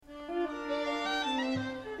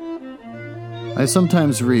I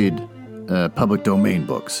sometimes read public domain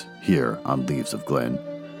books here on Leaves of Glen,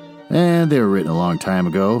 and they were written a long time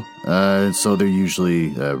ago, so they're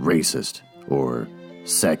usually racist or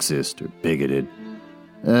sexist or bigoted.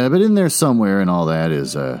 But in there somewhere and all that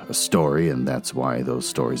is a story, and that's why those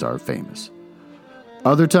stories are famous.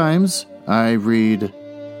 Other times, I read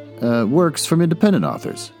works from independent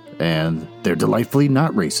authors, and they're delightfully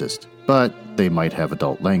not racist, but they might have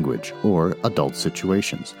adult language or adult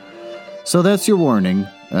situations. So that's your warning,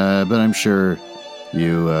 but I'm sure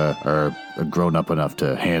you are grown up enough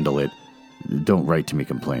to handle it. Don't write to me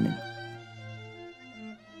complaining.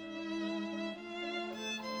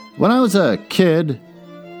 When I was a kid,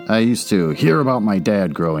 I used to hear about my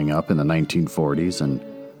dad growing up in the 1940s and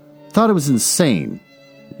thought it was insane.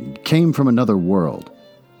 He came from another world.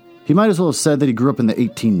 He might as well have said that he grew up in the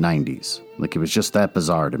 1890s, like it was just that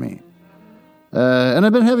bizarre to me. And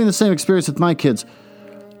I've been having the same experience with my kids.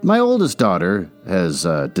 My oldest daughter has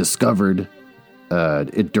discovered,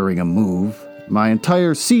 it during a move, my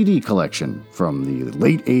entire CD collection from the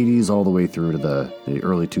late 80s all the way through to the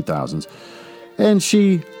early 2000s. And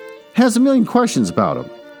she has a million questions about them.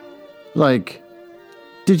 Like,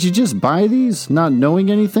 did you just buy these not knowing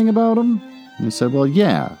anything about them? And I said, well,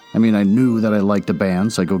 yeah. I mean, I knew that I liked a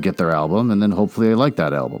band, so I go get their album, and then hopefully I like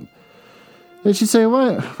that album. And she'd say,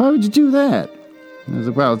 why would you do that? And I was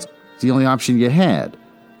like, well, it's the only option you had.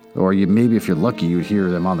 Or maybe if you're lucky, you'd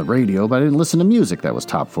hear them on the radio, but I didn't listen to music that was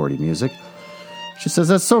top 40 music. She says,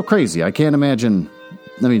 that's so crazy. I can't imagine.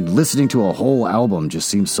 I mean, listening to a whole album just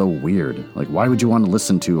seems so weird. Like, why would you want to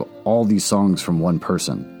listen to all these songs from one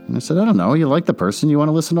person? And I said, I don't know. You like the person. You want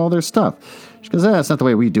to listen to all their stuff. She goes, that's not the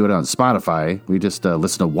way we do it on Spotify. We just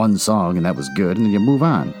listen to one song, and that was good, and then you move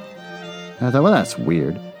on. And I thought, well, that's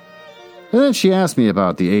weird. And then she asked me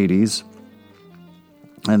about the 80s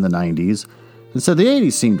and the 90s. And said the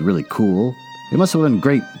 80s seemed really cool. It must have been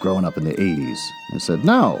great growing up in the 80s. I said,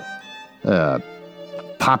 no.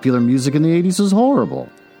 Popular music in the 80s was horrible.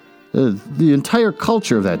 The entire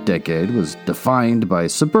culture of that decade was defined by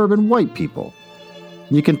suburban white people.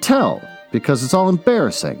 And you can tell, because it's all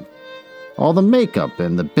embarrassing. All the makeup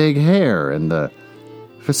and the big hair and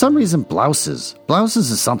for some reason, blouses. Blouses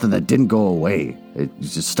is something that didn't go away. It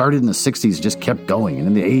just started in the 60s, just kept going. And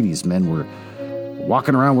in the 80s, men were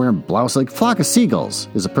walking around wearing blouses. Like Flock of Seagulls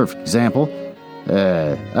is a perfect example.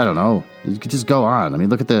 I don't know. You could just go on. I mean,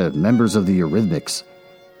 look at the members of the Eurythmics.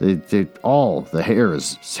 They all, the hair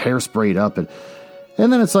is hairsprayed up. And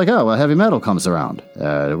then it's like, oh, well, heavy metal comes around.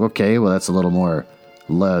 Okay, well, that's a little more,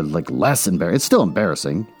 less embarrassing. It's still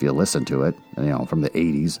embarrassing if you listen to it, from the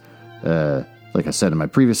 80s. Like I said in my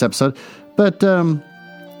previous episode. But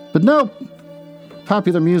no.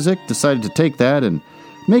 Popular music decided to take that and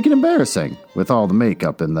make it embarrassing with all the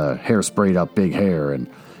makeup and the hair-sprayed up big hair and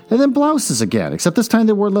then blouses again, except this time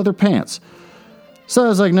they wore leather pants. So I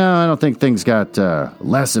was like, no, I don't think things got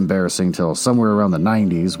less embarrassing till somewhere around the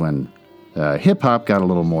 90s when hip-hop got a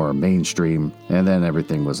little more mainstream, and then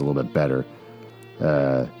everything was a little bit better.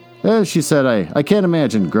 She said, I can't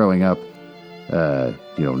imagine growing up,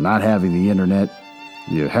 not having the internet,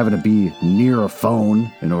 having to be near a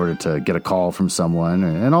phone in order to get a call from someone,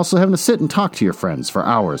 and also having to sit and talk to your friends for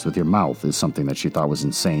hours with your mouth is something that she thought was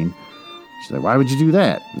insane. She said, why would you do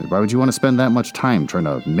that? Why would you want to spend that much time trying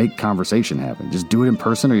to make conversation happen? Just do it in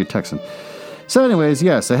person or you text them. So anyways,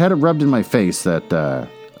 yes, I had it rubbed in my face that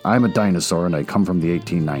I'm a dinosaur and I come from the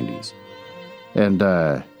 1890s. And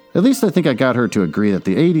at least I think I got her to agree that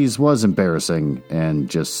the 80s was embarrassing and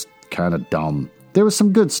just kind of dumb. There was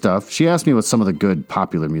some good stuff. She asked me what some of the good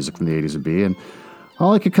popular music from the 80s would be, and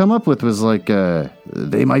all I could come up with was like,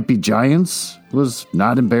 They Might Be Giants was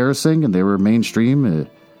not embarrassing, and they were mainstream.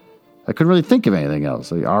 I couldn't really think of anything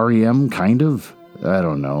else. Like REM, kind of? I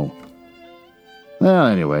don't know. Well,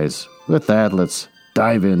 anyways, with that, let's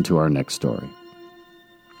dive into our next story.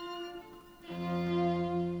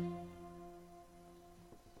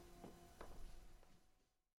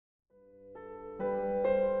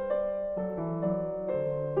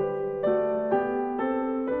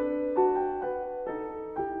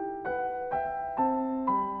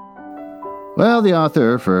 Well, the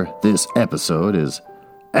author for this episode is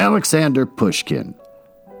Alexander Pushkin.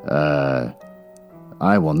 I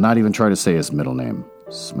will not even try to say his middle name.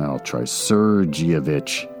 I'll try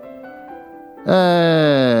Sergeyevich.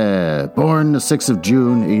 Born the 6th of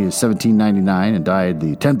June, 1799, and died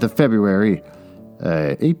the 10th of February,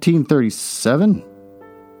 1837.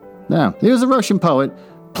 Now, he was a Russian poet,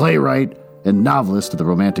 playwright, and novelist of the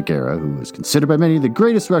Romantic era, who is considered by many the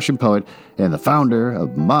greatest Russian poet and the founder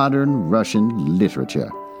of modern Russian literature.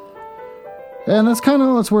 And that's kind of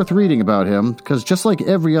all that's worth reading about him, because just like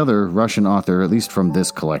every other Russian author, at least from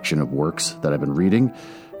this collection of works that I've been reading,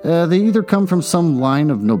 they either come from some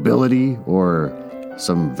line of nobility or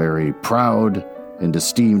some very proud and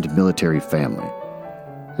esteemed military family.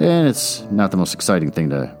 And it's not the most exciting thing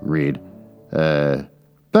to read. With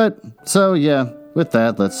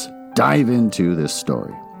that, let's dive into this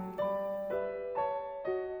story.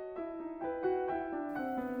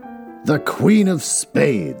 The Queen of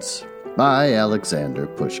Spades by Alexander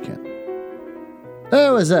Pushkin.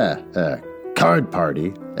 There was a card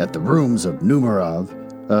party at the rooms of Numerov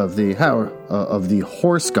of the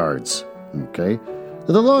Horse Guards. Okay,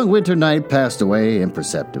 the long winter night passed away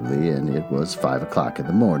imperceptibly, and it was 5 o'clock in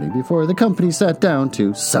the morning before the company sat down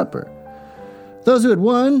to supper. Those who had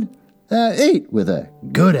won ate with a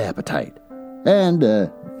good appetite, and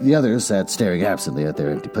the others sat staring absently at their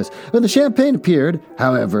empty place. When the champagne appeared,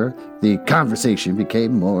 however, the conversation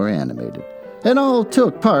became more animated, and all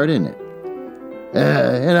took part in it.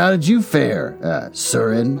 And how did you fare,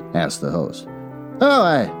 Surin? Asked the host. Oh,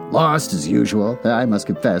 I lost as usual. I must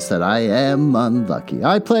confess that I am unlucky.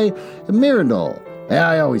 I play Mirandol.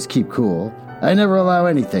 I always keep cool. I never allow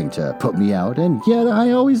anything to put me out, and yet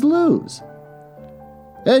I always lose.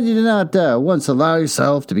 And you did not once allow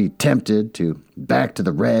yourself to be tempted to back to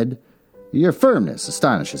the red. Your firmness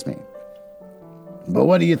astonishes me. But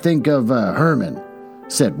what do you think of Herman?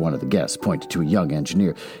 Said one of the guests, pointing to a young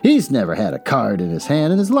engineer. He's never had a card in his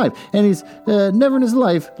hand in his life, and he's never in his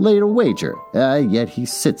life laid a wager. Yet he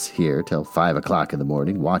sits here till 5 o'clock in the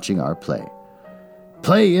morning watching our play.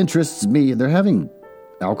 Play interests me. They're having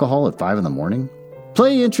alcohol at 5 in the morning?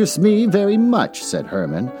 Play interests me very much, said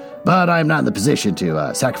Herman, but I'm not in the position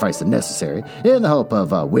to sacrifice the necessary in the hope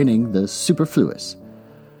of winning the superfluous.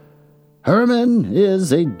 Herman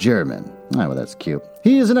is a German. Oh, well, that's cute.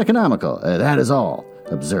 He is an economical, that is all,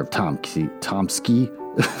 observed Tomsky.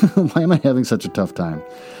 Why am I having such a tough time?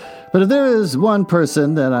 But if there is one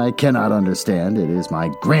person that I cannot understand, it is my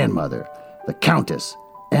grandmother, the Countess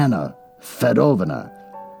Anna Fedovna.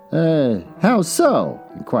 How so?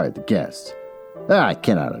 Inquired the guest. I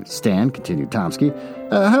cannot understand, continued Tomsky,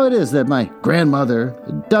 how it is that my grandmother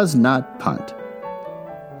does not punt.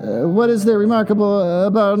 What is there remarkable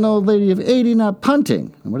about an old lady of 80 not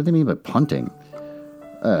punting? What do they mean by punting?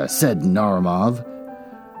 Said Naramov.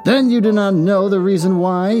 Then you do not know the reason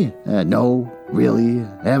why? No, really,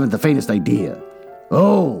 I haven't the faintest idea.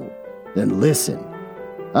 Oh, then listen.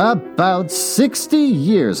 About 60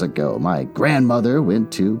 years ago, my grandmother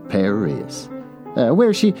went to Paris,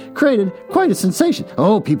 where she created quite a sensation.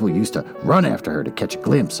 Oh, people used to run after her to catch a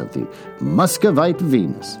glimpse of the Muscovite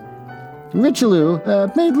Venus. Richelieu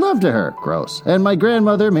made love to her, gross, and my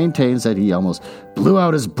grandmother maintains that he almost blew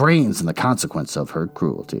out his brains in the consequence of her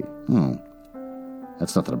cruelty.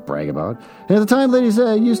 That's nothing to brag about. And at the time, ladies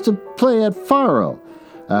used to play at faro.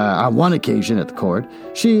 On one occasion at the court,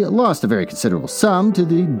 she lost a very considerable sum to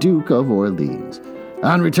the Duke of Orleans.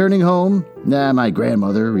 On returning home, my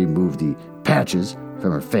grandmother removed the patches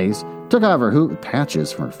from her face, took off her hoops,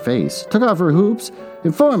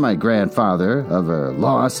 informed my grandfather of her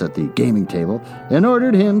loss at the gaming table, and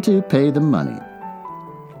ordered him to pay the money.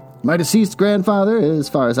 My deceased grandfather, as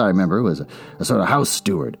far as I remember, was a sort of house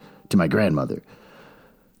steward to my grandmother.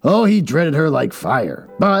 Oh, he dreaded her like fire,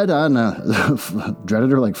 but on dreaded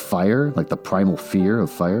her like fire, like the primal fear of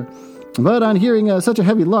fire. But on hearing such a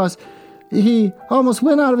heavy loss, he almost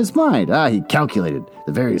went out of his mind. He calculated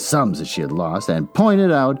the various sums that she had lost and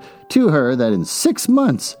pointed out to her that in 6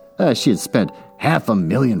 months she had spent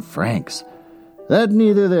 500,000 francs. That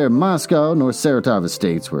neither their Moscow nor Saratov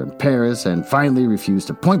estates were in Paris, and finally refused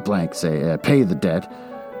to point-blank pay the debt.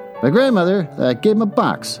 My grandmother gave him a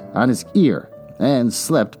box on his ear and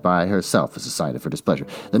slept by herself as a sign of her displeasure.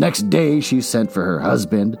 The next day she sent for her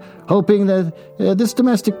husband, hoping that this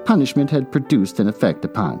domestic punishment had produced an effect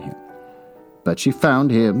upon him. But she found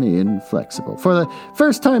him inflexible. For the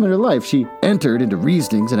first time in her life, she entered into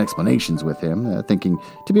reasonings and explanations with him, thinking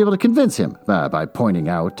to be able to convince him by pointing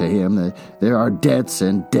out to him that there are debts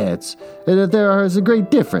and debts, and that there is a great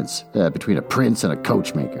difference between a prince and a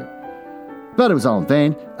coachmaker. But it was all in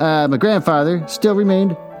vain. My grandfather still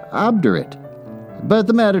remained obdurate. But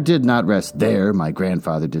the matter did not rest there. My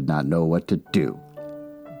grandfather did not know what to do.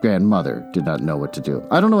 Grandmother did not know what to do.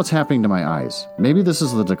 I don't know what's happening to my eyes. Maybe this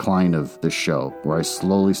is the decline of this show, where I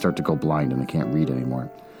slowly start to go blind and I can't read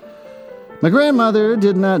anymore. My grandmother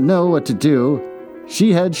did not know what to do.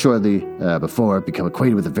 She had shortly before become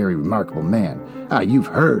acquainted with a very remarkable man. You've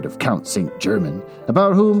heard of Count St. Germain,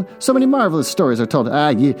 about whom so many marvelous stories are told.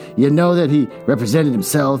 You know that he represented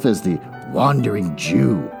himself as the Wandering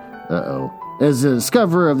Jew. as the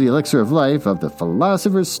discoverer of the elixir of life, of the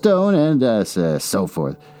philosopher's stone, and so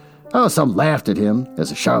forth. Oh, some laughed at him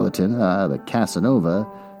as a charlatan, but Casanova,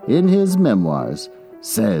 in his memoirs,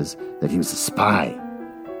 says that he was a spy.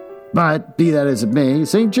 But, be that as it may,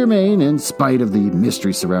 Saint Germain, in spite of the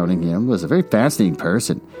mystery surrounding him, was a very fascinating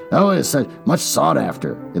person. Oh, is much sought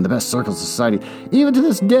after in the best circles of society. Even to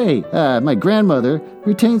this day, my grandmother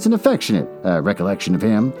retains an affectionate recollection of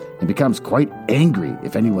him and becomes quite angry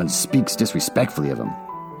if anyone speaks disrespectfully of him.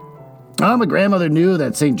 My grandmother knew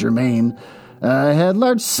that Saint Germain had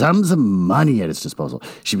large sums of money at his disposal.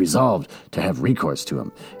 She resolved to have recourse to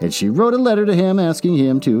him, and she wrote a letter to him asking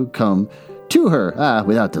him to come to her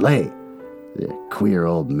without delay. The queer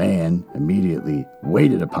old man immediately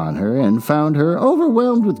waited upon her and found her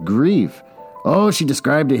overwhelmed with grief. Oh, she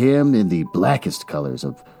described to him in the blackest colors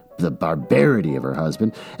of the barbarity of her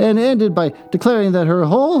husband, and ended by declaring that her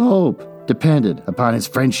whole hope depended upon his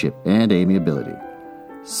friendship and amiability.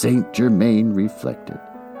 Saint Germain reflected.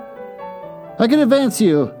 "I can advance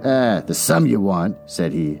you the sum you want,"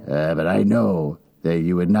 said he, "but I know that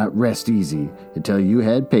you would not rest easy until you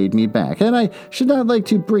had paid me back, and I should not like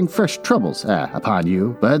to bring fresh troubles upon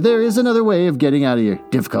you, but there is another way of getting out of your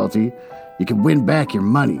difficulty. You can win back your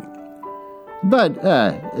money." "But,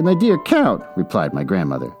 my dear Count," replied my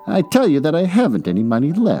grandmother, "I tell you that I haven't any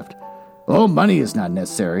money left." "Oh, money is not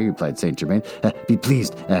necessary," replied Saint Germain. "Be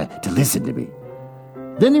pleased to listen to me."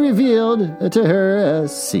 Then he revealed to her a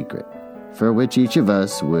secret, for which each of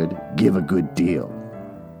us would give a good deal.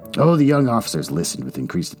 Oh, the young officers listened with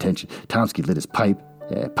increased attention. Tomsky lit his pipe,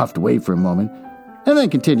 puffed away for a moment, and then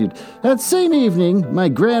continued. "That same evening, my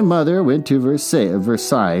grandmother went to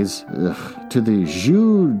Versailles, to the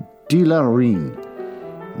Jeu de la Reine.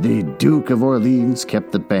 The Duke of Orleans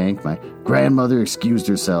kept the bank. My grandmother excused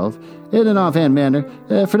herself, in an offhand manner,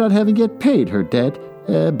 for not having yet paid her debt,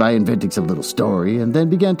 by inventing some little story, and then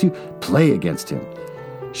began to play against him.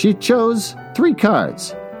 She chose 3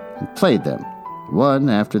 cards and played them, one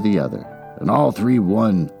after the other, and all 3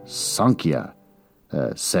 won Sankhya,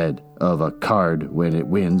 said of a card when it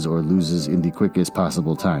wins or loses in the quickest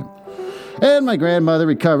possible time. And my grandmother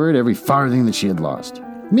recovered every farthing that she had lost.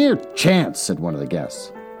 "Mere chance," said one of the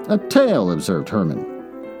guests. "A tale," observed Herman.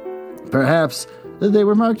 "Perhaps they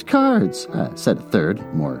were marked cards," said a third,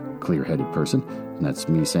 more clear-headed person. And that's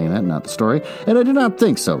me saying that, not the story. "And I do not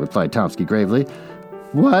think so," replied Tomsky gravely.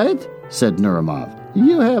 "What?" said Nurimov.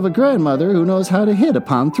 "You have a grandmother who knows how to hit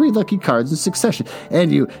upon 3 lucky cards in succession,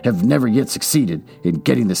 and you have never yet succeeded in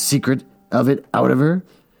getting the secret of it out of her?"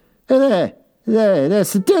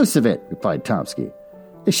 "That's the deuce of it," replied Tomsky.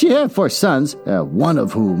 "She had 4 sons, one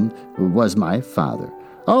of whom was my father.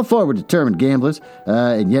 All 4 were determined gamblers,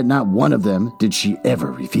 and yet not one of them did she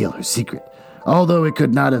ever reveal her secret. Although it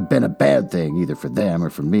could not have been a bad thing, either for them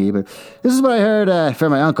or for me, but this is what I heard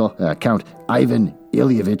from my uncle, Count Ivan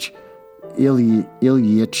Ilyich.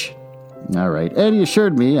 All right, and he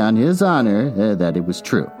assured me on his honor that it was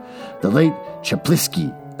true. The late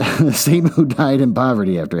Chaplisky, the same who died in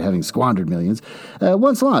poverty after having squandered millions,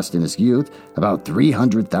 once lost in his youth about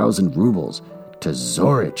 300,000 rubles to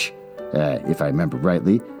Zorich, if I remember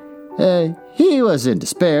rightly. He was in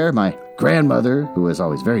despair. My grandmother, who was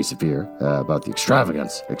always very severe about the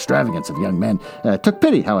extravagance of young men, took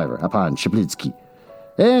pity, however, upon Chaplisky.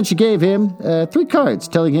 And she gave him 3 cards,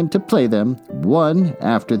 telling him to play them one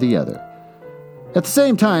after the other. At the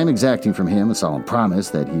same time, exacting from him a solemn promise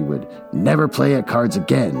that he would never play at cards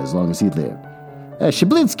again as long as he lived.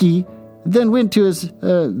 Chaplisky then went to his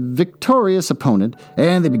victorious opponent,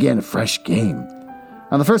 and they began a fresh game.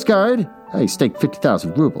 On the first card, he staked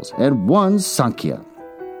 50,000 rubles and won Sankhya.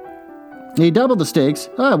 He doubled the stakes,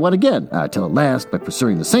 won again, till at last, by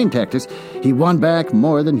pursuing the same tactics, he won back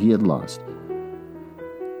more than he had lost.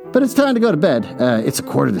 But it's time to go to bed. It's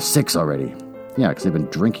 5:45 already. Yeah, because they've been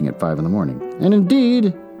drinking at 5 in the morning. And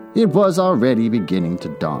indeed, it was already beginning to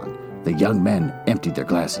dawn. The young men emptied their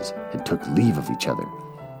glasses and took leave of each other.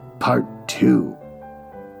 Part 2.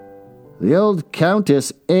 The old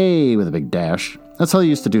Countess A with a big dash. That's how they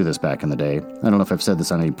used to do this back in the day. I don't know if I've said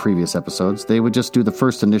this on any previous episodes. They would just do the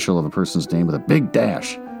first initial of a person's name with a big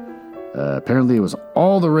dash. Apparently it was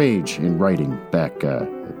all the rage in writing back a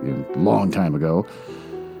long time ago.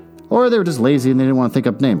 Or they were just lazy and they didn't want to think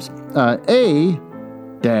up names. A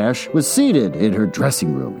dash was seated in her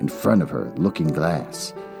dressing room in front of her looking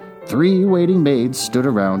glass. 3 waiting maids stood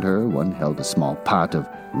around her. One held a small pot of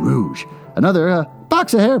rouge, another a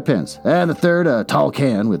box of hairpins, and the third a tall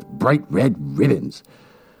can with bright red ribbons.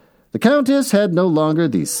 The Countess had no longer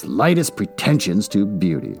the slightest pretensions to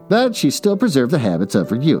beauty, but she still preserved the habits of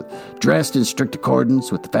her youth, dressed in strict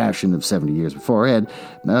accordance with the fashion of 70 years before, and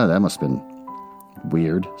that must have been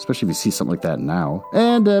weird, especially if you see something like that now,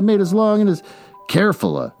 and made as long and as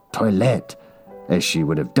careful a toilette as she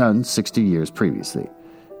would have done 60 years previously.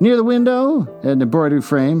 Near the window, an embroidery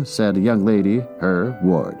frame, sat a young lady, her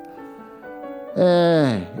ward.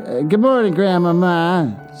 Good morning,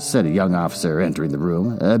 Grandmama, said a young officer entering the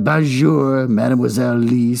room. Bonjour, Mademoiselle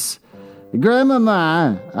Lise.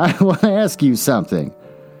 Grandmama, I want to ask you something.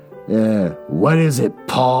 What is it,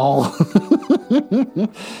 Paul?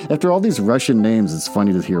 After all these Russian names, it's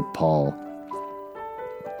funny to hear Paul.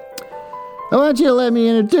 I want you to let me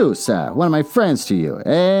introduce one of my friends to you,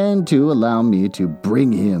 and to allow me to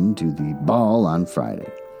bring him to the ball on Friday.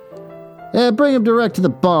 Bring him direct to the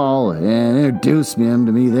ball and introduce him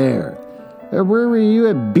to me there. Where were you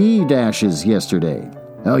at B-Dashes yesterday?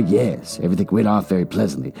 Oh, yes, everything went off very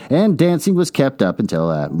pleasantly, and dancing was kept up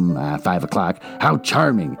until 5 o'clock. How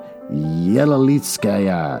charming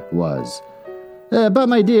Yelolitskaya was. But,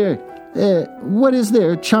 my dear, what is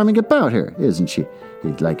there charming about her, isn't she?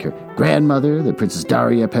 Like her grandmother, the Princess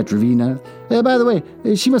Daria Petrovna. By the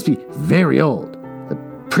way, she must be very old. The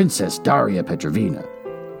Princess Daria Petrovna.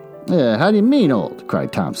 How do you mean old?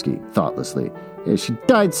 Cried Tomsky, thoughtlessly. She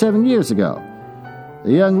died 7 years ago.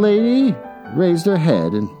 The young lady raised her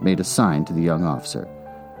head and made a sign to the young officer.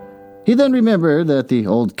 He then remembered that the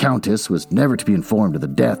old countess was never to be informed of the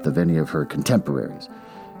death of any of her contemporaries,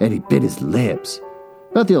 and he bit his lips.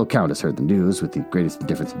 But the old countess heard the news with the greatest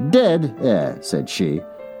indifference. Dead, said she,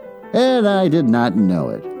 and I did not know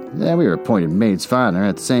it. And we were appointed maids of honor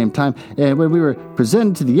at the same time, and when we were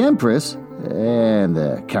presented to the empress, and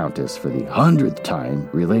the countess for the 100th time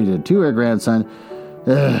related to her grandson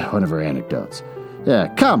one of her anecdotes.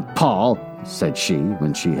 Come, Paul, said she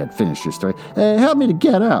when she had finished her story. Help me to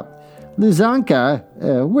get up. Lizanka,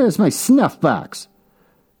 where's my snuff box?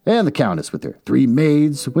 And the countess with her 3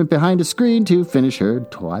 maids went behind a screen to finish her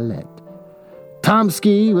toilette.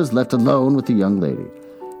 Tomsky was left alone with the young lady.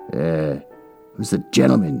 Who's the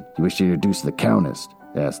gentleman you wish to introduce to the countess?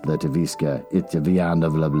 Asked Letoviska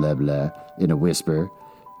Ityavianovna in a whisper.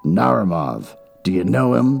 Naramov. Do you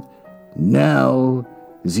know him? No.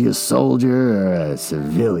 Is he a soldier or a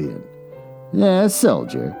civilian? A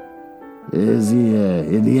soldier. Is he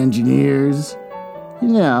in the engineers?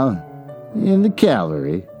 No, in the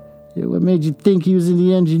cavalry. What made you think he was in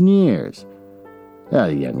the engineers?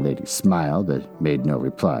 The young lady smiled, but made no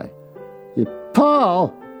reply.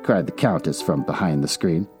 Paul, cried the countess from behind the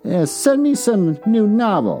screen, send me some new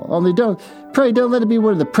novel, only don't let it be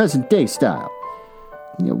one of the present-day style.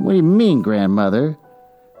 What do you mean, grandmother?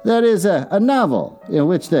 That is a novel in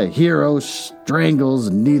which the hero strangles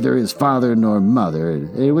neither his father nor mother,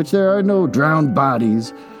 in which there are no drowned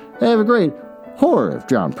bodies. I have a great horror of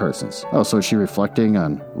drowned persons. Oh, so is she reflecting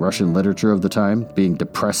on Russian literature of the time, being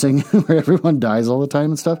depressing, where everyone dies all the time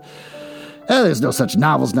and stuff? There's no such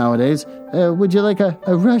novels nowadays. Would you like a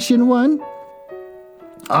Russian one?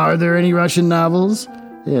 Are there any Russian novels?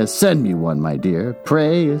 Send me one, my dear.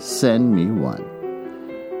 Pray send me one.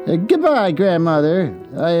 Goodbye, grandmother.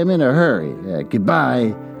 I am in a hurry.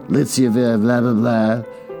 Goodbye, Litsieva, blah, blah, blah.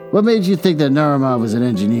 What made you think that Naramov was an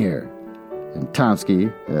engineer? And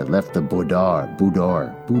Tomsky left the boudoir.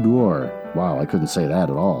 Wow, I couldn't say that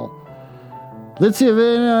at all.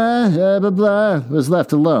 Litsieva, blah, blah, was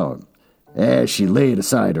left alone as she laid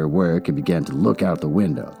aside her work and began to look out the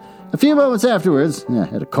window. A few moments afterwards,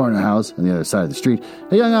 at a corner house on the other side of the street,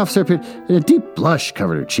 a young officer appeared, and a deep blush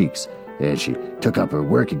covered her cheeks. And she took up her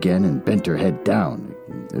work again and bent her head down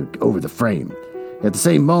over the frame. At the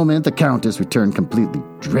same moment, the countess returned completely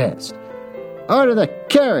dressed. Order the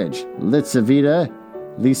carriage, Lisaveta,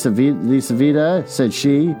 said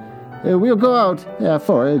she. We'll go out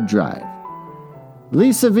for a drive.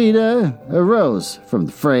 Lisaveta arose from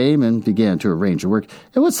the frame and began to arrange her work.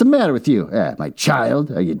 What's the matter with you? My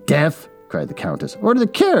child, are you deaf? Cried the countess. Order the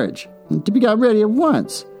carriage, to be got ready at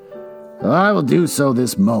once. I will do so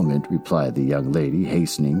this moment, replied the young lady,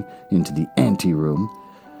 hastening into the anteroom.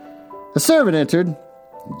 A servant entered,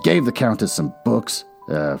 gave the countess some books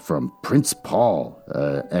from Prince Paul,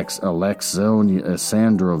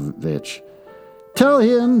 ex-Alexandrovich. Tell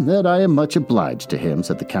him that I am much obliged to him,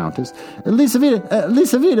 said the countess.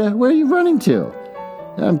 Lisaveta, where are you running to?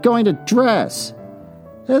 I'm going to dress.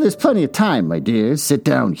 There's plenty of time, my dear. Sit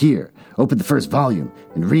down here, open the first volume,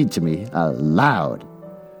 and read to me aloud.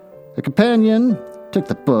 The companion took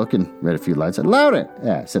the book and read a few lines. Louder,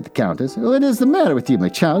 said the countess. What is the matter with you, my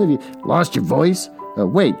child? Have you lost your voice?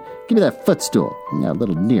 Wait, give me that footstool. A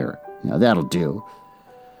little nearer. That'll do.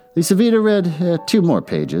 Lisaveta read 2 more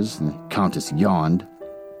pages, and the countess yawned.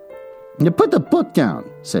 Put the book down,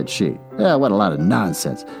 said she. What a lot of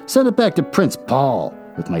nonsense. Send it back to Prince Paul,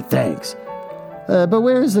 with my thanks. But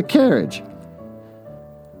where is the carriage?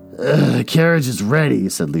 The carriage is ready,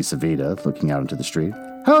 said Lisaveta, looking out into the street.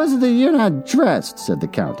 How is it that you're not dressed, said the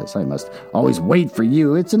Countess. I must always wait for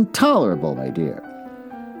you. It's intolerable, my dear.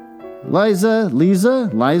 Liza?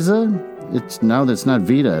 It's now that's not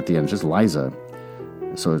Vita at the end, just Liza.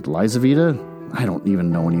 So it's Lisaveta? I don't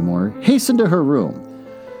even know anymore. Hastened to her room.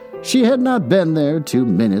 She had not been there 2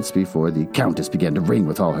 minutes before the Countess began to ring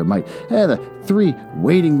with all her might. The 3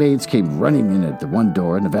 waiting maids came running in at the one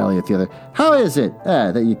door and the valet at the other. How is it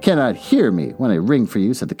that you cannot hear me when I ring for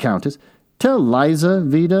you, said the Countess. Tell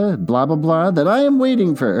Lisaveta, blah, blah, blah, that I am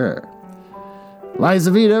waiting for her.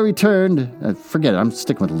 Lisaveta returned. Forget it, I'm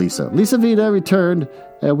sticking with Lisa. Lisaveta returned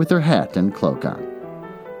with her hat and cloak on.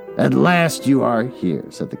 At last you are here,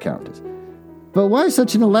 said the Countess. But why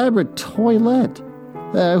such an elaborate toilette?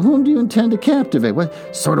 Whom do you intend to captivate? What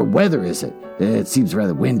sort of weather is it? It seems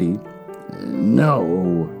rather windy.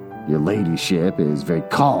 No, your ladyship is very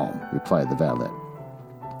calm, replied the valet.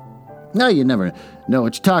 Now you never know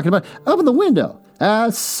what you're talking about. Open the window.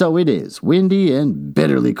 So it is, windy and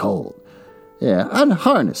bitterly cold.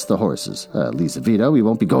 Unharness the horses, Lisaveta. We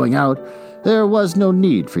won't be going out. There was no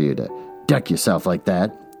need for you to deck yourself like that.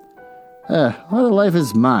 What a life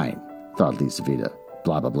is mine, thought Lisaveta,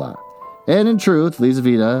 blah, blah, blah. And in truth,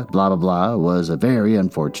 Lisaveta, blah, blah, blah, was a very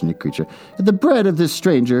unfortunate creature. The bread of this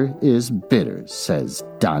stranger is bitter, says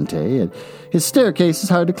Dante, and his staircase is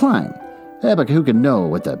hard to climb. But who can know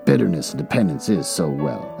what the bitterness of dependence is so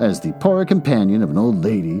well as the poor companion of an old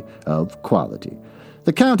lady of quality?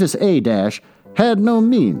 The Countess A- had no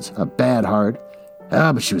means, a bad heart.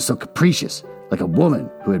 But she was so capricious, like a woman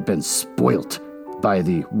who had been spoilt by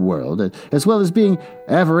the world, as well as being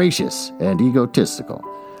avaricious and egotistical.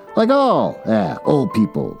 Like all old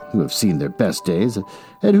people who have seen their best days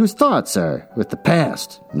and whose thoughts are with the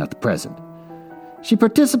past, not the present. She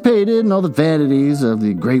participated in all the vanities of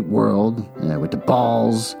the great world, with the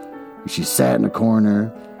balls. She sat in a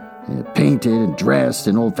corner, painted and dressed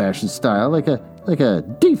in old-fashioned style, like a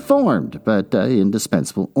deformed but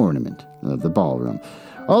indispensable ornament of the ballroom.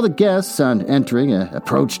 All the guests on entering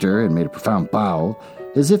approached her and made a profound bow,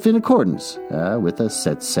 as if in accordance with a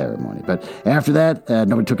set ceremony. But after that,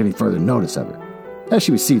 nobody took any further notice of her. As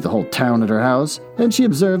she received the whole town at her house, and she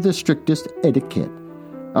observed the strictest etiquette.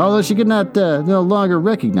 Although she could not no longer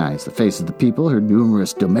recognize the faces of the people, her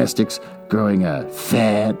numerous domestics growing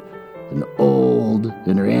fat and old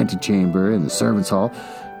in her antechamber and the servants' hall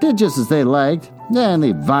did just as they liked, and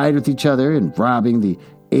they vied with each other in robbing the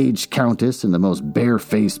aged Countess in the most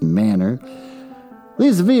barefaced manner.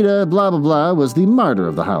 Lisaveta, blah, blah, blah, was the martyr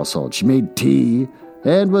of the household. She made tea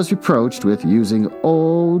and was reproached with using,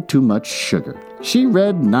 too much sugar. She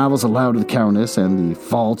read novels aloud to the Countess, and the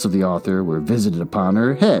faults of the author were visited upon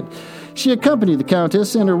her head. She accompanied the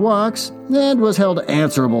Countess in her walks and was held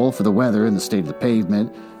answerable for the weather and the state of the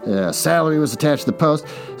pavement. A salary was attached to the post,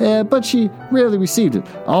 but she rarely received it,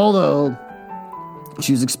 although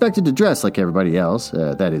she was expected to dress like everybody else,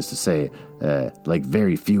 that is to say, like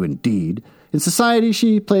very few indeed. In society,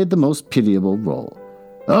 she played the most pitiable role.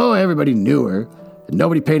 Everybody knew her, and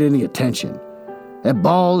nobody paid any attention. At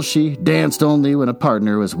balls, she danced only when a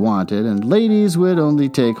partner was wanted, and ladies would only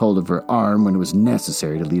take hold of her arm when it was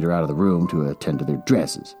necessary to lead her out of the room to attend to their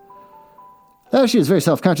dresses. She was very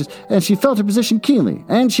self-conscious, and she felt her position keenly,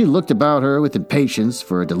 and she looked about her with impatience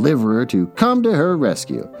for a deliverer to come to her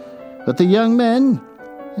rescue. But the young men,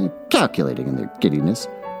 calculating in their giddiness,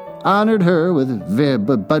 honored her with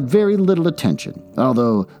very little attention,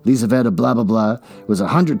 although Lisaveta blah blah blah was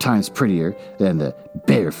 100 times prettier than the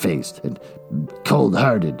barefaced and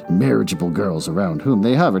cold-hearted, marriageable girls around whom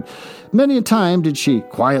they hovered. Many a time did she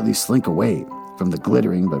quietly slink away from the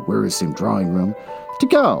glittering but wearisome drawing room to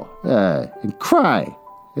go and cry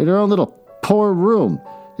in her own little poor room,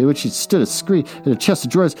 in which she stood a screen and a chest of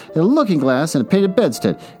drawers and a looking-glass and a painted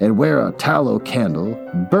bedstead, and where a tallow candle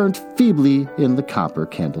burnt feebly in the copper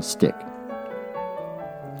candlestick.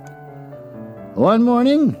 One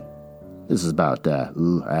morning, this is about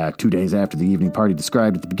 2 days after the evening party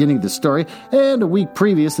described at the beginning of the story, and a week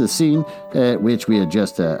previous to the scene at which we had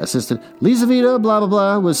just assisted, Lisaveta, blah, blah,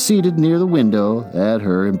 blah, was seated near the window at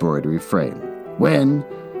her embroidery frame, when,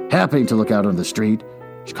 happening to look out on the street,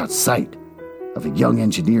 she caught sight of a young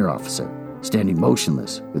engineer officer standing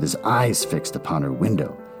motionless with his eyes fixed upon her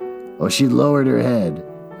window. She lowered her head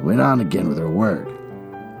and went on again with her work.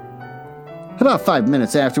 About 5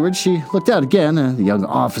 minutes afterwards, she looked out again, and the young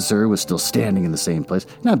officer was still standing in the same place,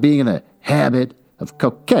 not being in the habit of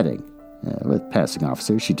coquetting with passing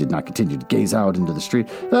officers. She did not continue to gaze out into the street,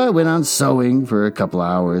 went on sewing for a couple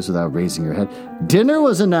hours without raising her head. Dinner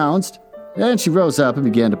was announced, and she rose up and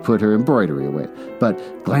began to put her embroidery away.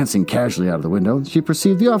 But glancing casually out of the window, she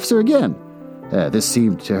perceived the officer again. This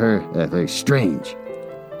seemed to her very strange.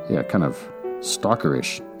 Yeah, kind of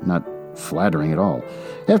stalkerish, not flattering at all.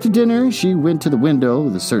 After dinner, she went to the window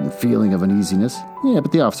with a certain feeling of uneasiness. Yeah,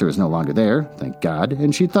 but the officer was no longer there, thank God,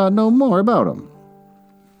 and she thought no more about him.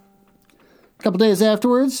 A couple days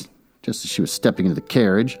afterwards, just as she was stepping into the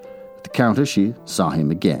carriage with the Countess, she saw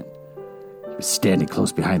him again. He was standing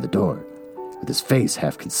close behind the door, with his face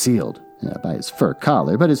half concealed by his fur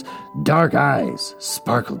collar, but his dark eyes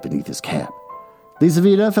sparkled beneath his cap.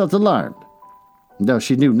 Lizaveta felt alarmed, though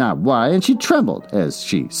she knew not why, and she trembled as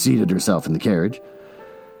she seated herself in the carriage.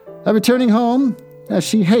 Returning home, as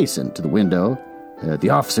she hastened to the window,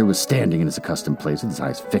 the officer was standing in his accustomed place with his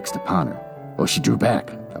eyes fixed upon her. She drew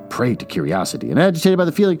back, a prey to curiosity, and agitated by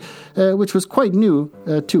the feeling which was quite new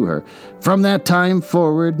to her. From that time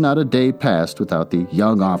forward, not a day passed without the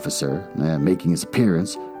young officer making his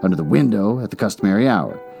appearance under the window at the customary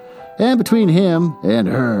hour. And between him and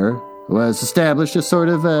her was established a sort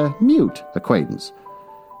of mute acquaintance.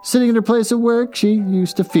 Sitting in her place of work, she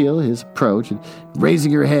used to feel his approach, and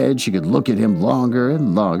raising her head, she could look at him longer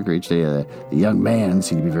and longer. Each day, the young man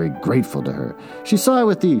seemed to be very grateful to her. She saw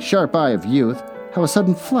with the sharp eye of youth how a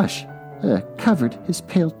sudden flush covered his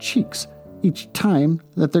pale cheeks each time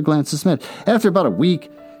that their glances met. After about a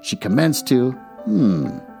week, she commenced to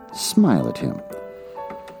smile at him.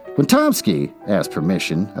 When Tomsky asked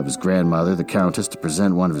permission of his grandmother, the Countess, to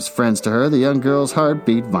present one of his friends to her, the young girl's heart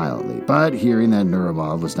beat violently. But hearing that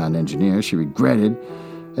Naramov was not an engineer, she regretted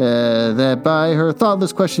that by her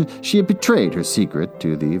thoughtless question she had betrayed her secret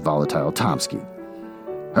to the volatile Tomsky.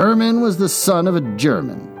 Herman was the son of a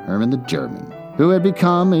German, Herman the German, who had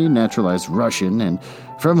become a naturalized Russian and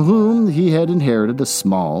from whom he had inherited a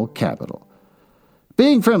small capital.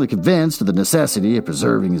 Being firmly convinced of the necessity of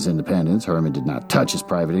preserving his independence, Herman did not touch his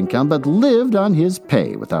private income, but lived on his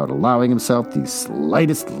pay without allowing himself the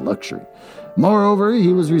slightest luxury. Moreover,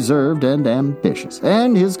 he was reserved and ambitious,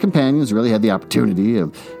 and his companions really had the opportunity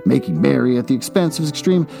of making merry at the expense of his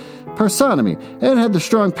extreme parsimony, and had the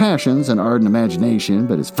strong passions and ardent imagination,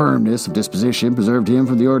 but his firmness of disposition preserved him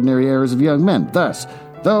from the ordinary errors of young men. Thus,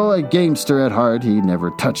 though a gamester at heart, he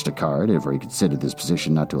never touched a card, for he considered this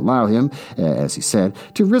position not to allow him, as he said,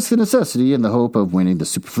 to risk the necessity in the hope of winning the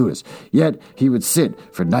superfluous. Yet he would sit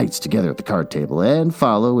for nights together at the card table and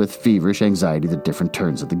follow with feverish anxiety the different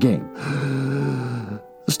turns of the game.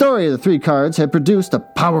 The story of the three cards had produced a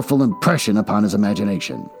powerful impression upon his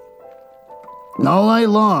imagination. All night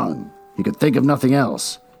long, he could think of nothing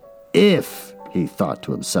else. If, he thought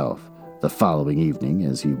to himself, the following evening,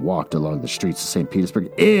 as he walked along the streets of St.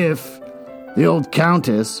 Petersburg, if the old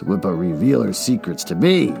Countess would but reveal her secrets to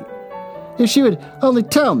me, if she would only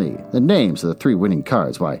tell me the names of the three winning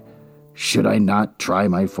cards, why, should I not try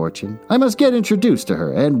my fortune? I must get introduced to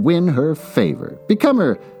her and win her favor, become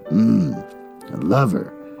her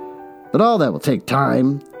lover. But all that will take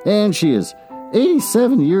time, and she is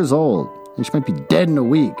 87 years old, and she might be dead in a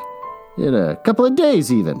week, in a couple of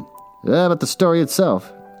days even. But the story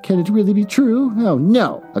itself, can it really be true? Oh,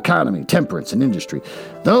 no. Economy, temperance, and industry.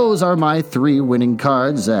 Those are my three winning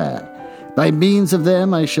cards. By means of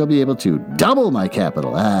them, I shall be able to double my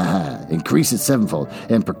capital, increase it sevenfold,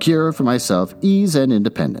 and procure for myself ease and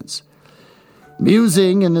independence.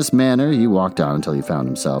 Musing in this manner, he walked on until he found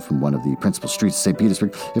himself in one of the principal streets of St.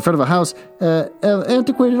 Petersburg, in front of a house of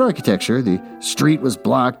antiquated architecture. The street was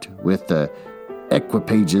blocked with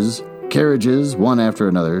equipages. Carriages, one after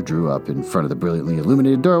another, drew up in front of the brilliantly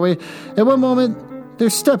illuminated doorway. At one moment, there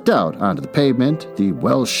stepped out onto the pavement the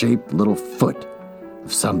well-shaped little foot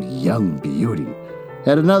of some young beauty.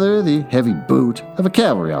 At another, the heavy boot of a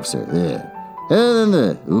cavalry officer. And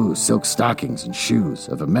then the silk stockings and shoes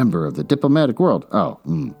of a member of the diplomatic world.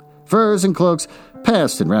 Furs and cloaks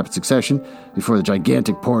passed in rapid succession before the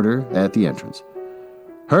gigantic porter at the entrance.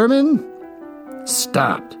 Herman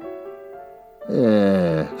stopped.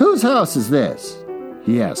 Whose house is this?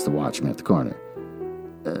 He asked the watchman at the corner.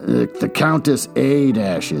 The Countess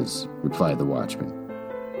A-'s, replied the watchman.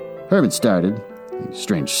 Herman started. The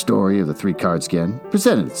strange story of the three cards again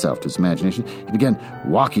presented itself to his imagination. He began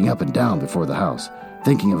walking up and down before the house,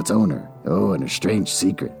 thinking of its owner, and a strange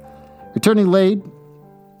secret. Returning late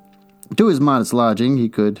to his modest lodging, he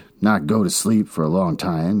could not go to sleep for a long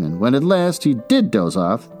time, and when at last he did doze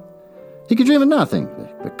off, he could dream of nothing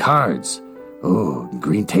but cards.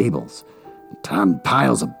 Green tables, and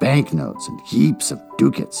piles of banknotes, and heaps of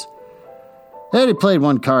ducats. And he played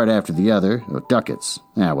one card after the other, ducats.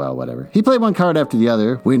 Whatever. He played one card after the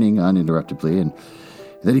other, winning uninterruptedly, and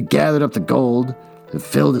then he gathered up the gold and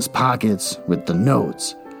filled his pockets with the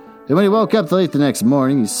notes. And when he woke up late the next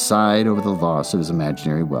morning, he sighed over the loss of his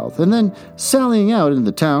imaginary wealth. And then, sallying out into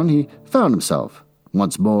the town, he found himself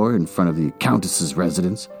once more in front of the Countess's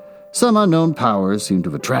residence. Some unknown power seemed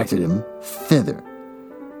to have attracted him thither.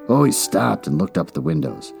 Oh, he stopped and looked up at the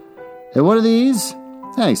windows. At one of these,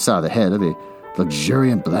 he saw the head of a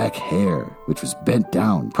luxuriant black hair, which was bent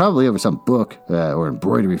down, probably over some book or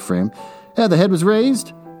embroidery frame. The head was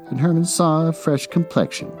raised, and Herman saw a fresh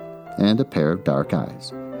complexion and a pair of dark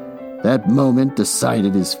eyes. That moment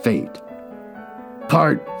decided his fate.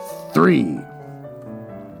 Part 3.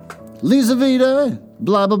 Lizaveta,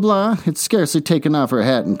 blah, blah, blah, had scarcely taken off her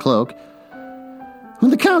hat and cloak when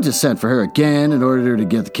the Countess sent for her again and ordered her to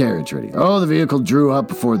get the carriage ready. Oh, the vehicle drew up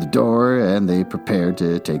before the door, and they prepared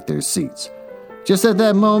to take their seats. Just at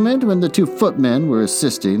that moment, when the 2 footmen were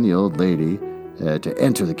assisting the old lady to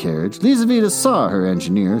enter the carriage, Lizaveta saw her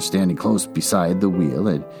engineer standing close beside the wheel,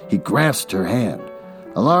 and he grasped her hand.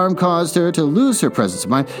 Alarm caused her to lose her presence of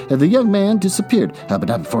mind, and the young man disappeared, but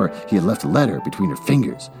not before he had left a letter between her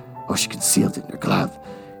fingers. Oh, she concealed it in her glove.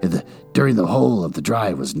 During the whole of the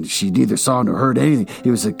drive, she neither saw nor heard anything.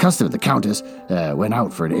 It was the custom of the Countess, went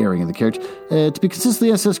out for an airing in the carriage, to be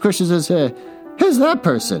consistently asked such questions as, who's that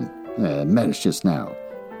person? Met us just now.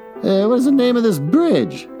 What is the name of this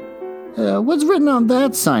bridge? What's written on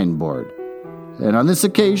that signboard? And on this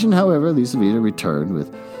occasion, however, Lizaveta returned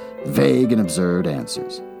with vague and absurd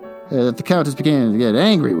answers. The Countess began to get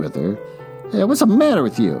angry with her. What's the matter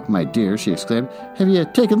with you, my dear? She exclaimed. Have you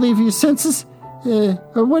taken leave of your senses?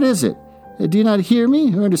 Or what is it? Do you not hear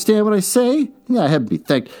me or understand what I say? Heaven be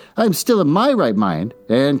thanked, I am still in my right mind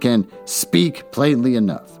and can speak plainly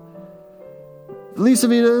enough.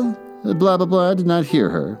 Lizaveta, blah, blah, blah, did not hear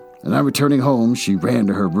her, and on returning home, she ran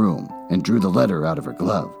to her room and drew the letter out of her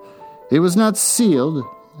glove. It was not sealed,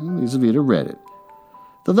 and Lizaveta read it.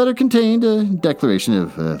 The letter contained a declaration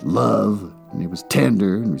of love, and it was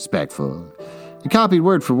tender and respectful. It copied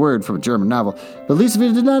word for word from a German novel, but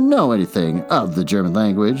Lizaveta did not know anything of the German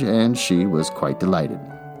language, and she was quite delighted.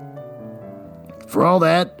 For all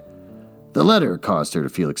that, the letter caused her to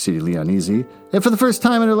feel exceedingly uneasy, and for the first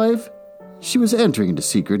time in her life, she was entering into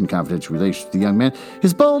secret and confidential relations with the young man.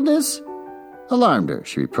 His boldness alarmed her.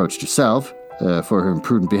 She reproached herself for her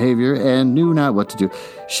imprudent behavior and knew not what to do.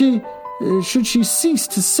 Should she cease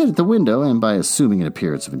to sit at the window and, by assuming an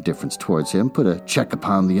appearance of indifference towards him, put a check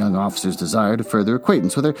upon the young officer's desire to further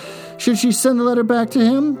acquaintance with her? Should she send the letter back to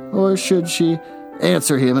him, or should she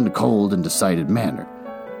answer him in a cold and decided manner?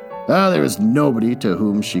 There was nobody to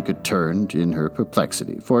whom she could turn in her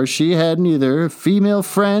perplexity, for she had neither female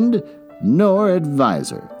friend nor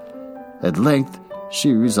adviser. At length,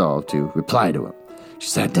 she resolved to reply to him. She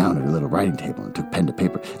sat down at her little writing table and took pen to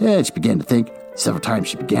paper, and she began to think. Several times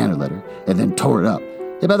she began her letter, and then tore it up.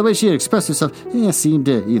 And by the way she had expressed herself, seemed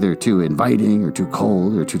either too inviting, or too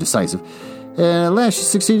cold, or too decisive. And at last she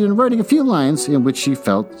succeeded in writing a few lines in which she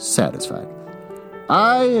felt satisfied.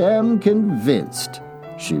 I am convinced,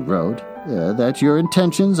 she wrote, that your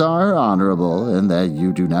intentions are honorable, and that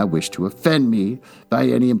you do not wish to offend me by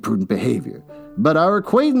any imprudent behavior. But our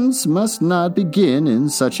acquaintance must not begin in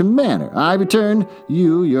such a manner. I return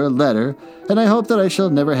you your letter, and I hope that I shall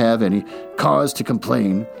never have any cause to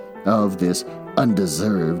complain of this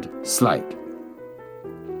undeserved slight.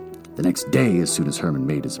 The next day, as soon as Herman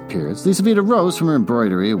made his appearance, Lizaveta rose from her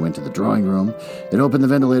embroidery and went to the drawing room and opened the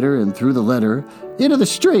ventilator and threw the letter into the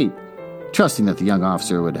street. Trusting that the young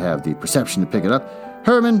officer would have the perception to pick it up,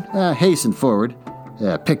 Herman hastened forward,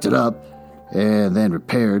 picked it up, and then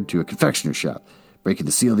repaired to a confectioner's shop. Breaking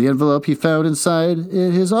the seal of the envelope, he found inside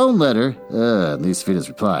his own letter, Lizaveta's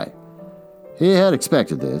reply. He had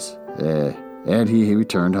expected this, and he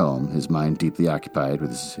returned home, his mind deeply occupied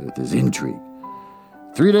with his intrigue.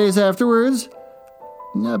 3 days afterwards,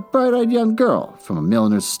 a bright-eyed young girl from a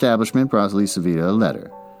milliner's establishment brought Lizaveta a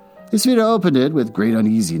letter. Lizaveta opened it with great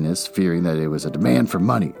uneasiness, fearing that it was a demand for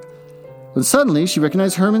money. When suddenly she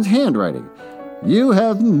recognized Herman's handwriting. You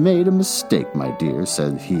have made a mistake, my dear,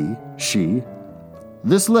 said she.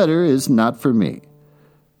 This letter is not for me.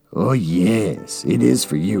 Oh, yes, it is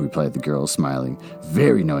for you, replied the girl, smiling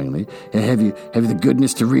very knowingly. Have you the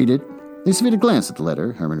goodness to read it? Lizaveta glanced at the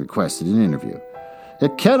letter. Herman requested an interview.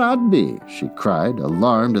 It cannot be, she cried,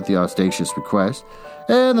 alarmed at the audacious request,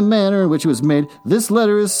 and the manner in which it was made. This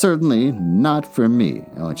letter is certainly not for me.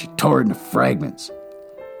 And she tore it into fragments.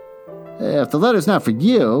 If the letter's not for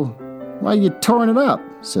you, why are you torn it up?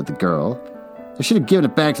 Said the girl. I should have given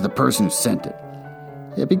it back to the person who sent it.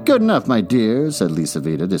 It'd be good enough, my dear, said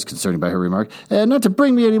Lizaveta, disconcerted by her remark, not to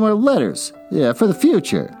bring me any more letters. For the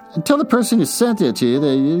future. And tell the person who sent it to you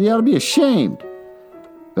that you ought to be ashamed.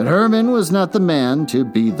 But Herman was not the man to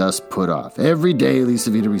be thus put off. Every day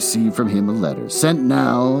Elisaveta received from him a letter, sent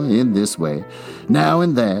now in this way, now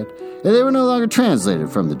in that, and they were no longer translated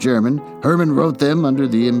from the German. Herman wrote them under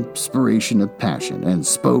the inspiration of passion, and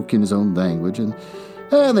spoke in his own language, and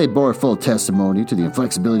they bore full testimony to the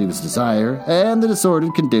inflexibility of his desire and the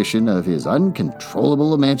disordered condition of his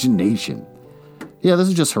uncontrollable imagination. Yeah, this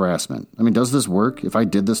is just harassment. I mean, does this work? If I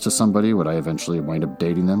did this to somebody, would I eventually wind up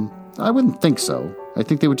dating them? I wouldn't think so. I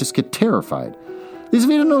think they would just get terrified.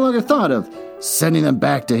 Elisaveta no longer thought of sending them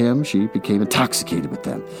back to him. She became intoxicated with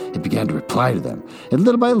them and began to reply to them. And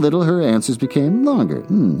little by little, her answers became longer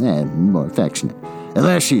and more affectionate. At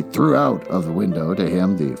last, she threw out of the window to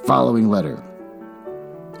him the following letter.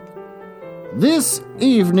 This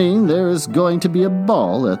evening, there is going to be a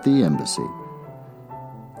ball at the embassy.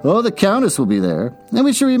 Oh, the Countess will be there, and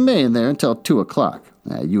we shall remain there until 2 o'clock.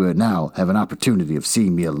 You now have an opportunity of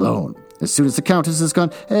seeing me alone. As soon as the Countess is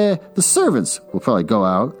gone, the servants will probably go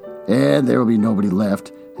out, and there will be nobody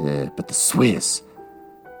left but the Swiss.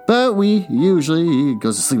 But he usually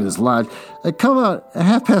goes to sleep in his lodge. Come out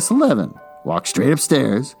at 11:30. Walk straight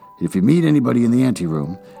upstairs. If you meet anybody in the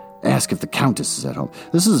anteroom, ask if the Countess is at home.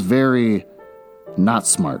 This is very not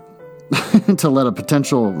smart to let a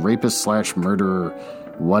potential rapist / murderer,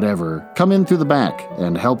 whatever, come in through the back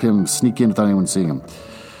and help him sneak in without anyone seeing him.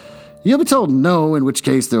 You'll be told no, in which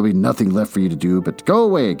case there will be nothing left for you to do but to go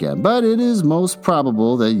away again. But it is most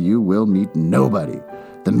probable that you will meet nobody.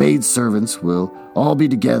 The maid servants will all be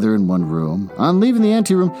together in one room. On leaving the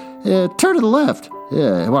anteroom, turn to the left.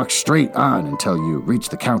 Walk straight on until you reach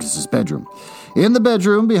the Countess's bedroom. In the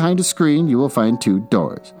bedroom, behind a screen, you will find 2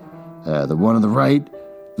 doors. The one on the right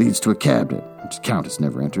leads to a cabinet, which the Countess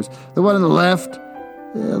never enters. The one on the left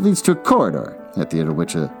leads to a corridor, at the end of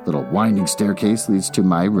which a little winding staircase leads to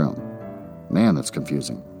my room. Man, that's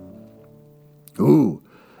confusing. Ooh,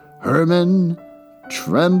 Herman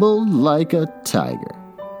trembled like a tiger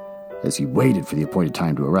as he waited for the appointed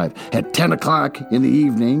time to arrive. At 10 o'clock in the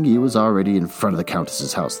evening, he was already in front of the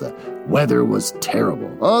Countess's house. The weather was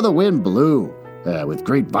terrible. Oh, the wind blew with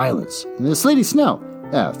great violence. And the sleety snow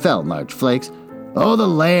fell in large flakes. Oh, the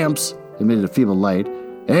lamps emitted a feeble light,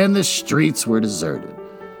 and the streets were deserted.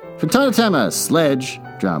 From time to time, a sledge,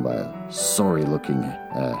 drawn by a sorry-looking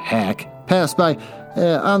hack, passed by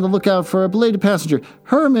on the lookout for a belated passenger.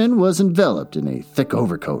 Herman was enveloped in a thick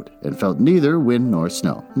overcoat and felt neither wind nor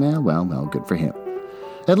snow. Well, good for him.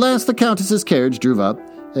 At last, the Countess's carriage drove up,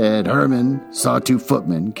 and Herman saw 2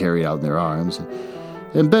 footmen carried out in their arms,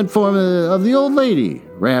 and bent form of the old lady,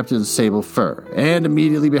 wrapped in sable fur, and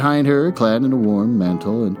immediately behind her, clad in a warm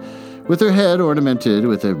mantle, and with her head ornamented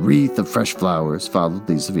with a wreath of fresh flowers, followed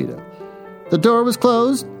Elisaveta. The door was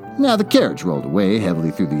closed. Now the carriage rolled away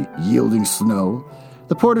heavily through the yielding snow.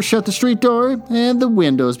 The porter shut the street door, and the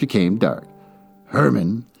windows became dark.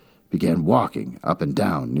 Herman began walking up and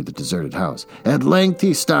down near the deserted house. At length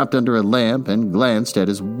he stopped under a lamp and glanced at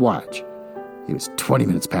his watch. It was 20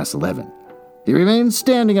 minutes past 11. He remained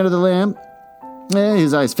standing under the lamp,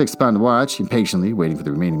 his eyes fixed upon the watch, impatiently waiting for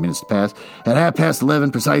the remaining minutes to pass. At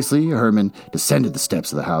 11:30 precisely, Herman descended the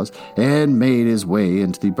steps of the house and made his way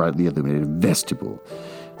into the brightly illuminated vestibule.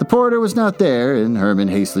 The porter was not there, and Herman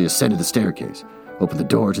hastily ascended the staircase, opened the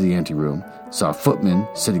door to the anteroom, saw a footman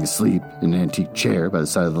sitting asleep in an antique chair by the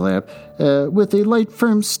side of the lamp. With a light,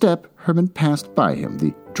 firm step, Herman passed by him.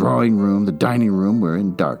 The drawing room, the dining room were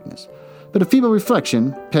in darkness, but a feeble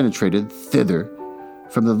reflection penetrated thither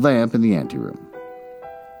from the lamp in the anteroom.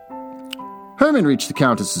 Herman reached the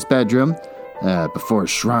Countess's bedroom. Before a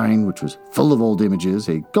shrine, which was full of old images,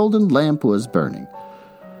 a golden lamp was burning.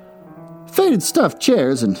 Faded stuffed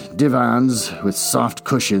chairs and divans with soft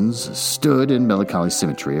cushions stood in melancholy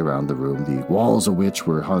symmetry around the room, the walls of which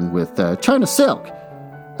were hung with China silk.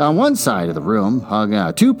 On one side of the room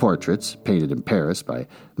hung 2 portraits painted in Paris by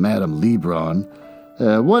Madame Lebrun.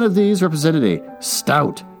 One of these represented a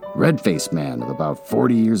stout, red-faced man of about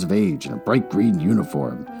 40 years of age in a bright green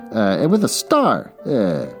uniform, and with a star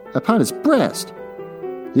upon his breast.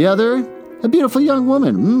 The other, a beautiful young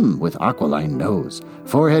woman, with aquiline nose,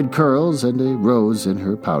 forehead curls, and a rose in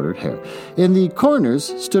her powdered hair. In the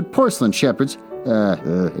corners stood porcelain shepherds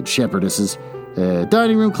and shepherdesses,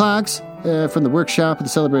 dining room clocks from the workshop of the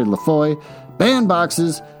celebrated Lafoy,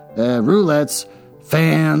 bandboxes, roulettes,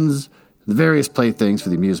 fans. The various playthings for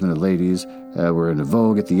the amusement of ladies were in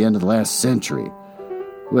vogue at the end of the last century,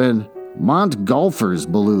 when Montgolfiers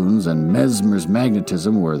balloons and Mesmer's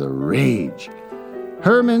magnetism were the rage.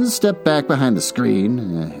 Herman stepped back behind the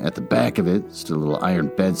screen. At the back of it stood a little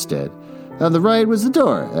iron bedstead. On the right was the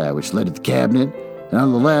door, which led to the cabinet, and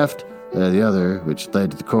on the left, the other, which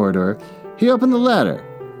led to the corridor. He opened the latter,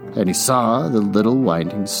 and he saw the little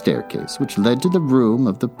winding staircase which led to the room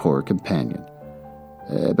of the poor companion.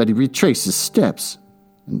 But he retraced his steps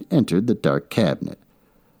and entered the dark cabinet.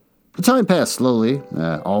 The time passed slowly,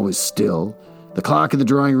 always still. The clock in the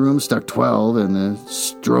drawing room struck 12, and the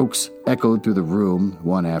strokes echoed through the room,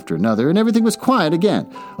 one after another, and everything was quiet again.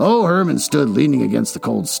 Oh, Herman stood leaning against the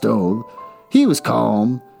cold stove. He was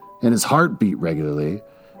calm, and his heart beat regularly,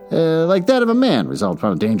 like that of a man resolved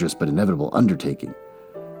upon a dangerous but inevitable undertaking.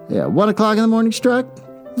 1 o'clock in the morning struck,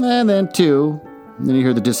 and then 2. And then he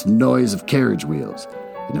heard the distant noise of carriage wheels.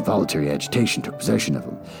 An involuntary agitation took possession of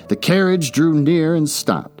him. The carriage drew near and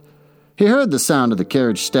stopped. He heard the sound of the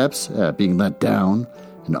carriage steps being let down,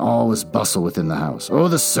 and all was bustle within the house. Oh,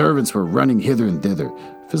 the servants were running hither and thither.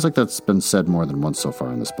 Feels like that's been said more than once so far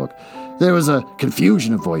in this book. There was a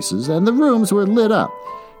confusion of voices, and the rooms were lit up.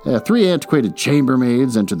 3 antiquated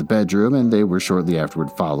chambermaids entered the bedroom, and they were shortly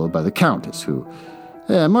afterward followed by the Countess, who,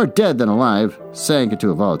 more dead than alive, sank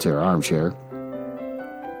into a Voltaire armchair.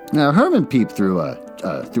 Now, Herman peeped through a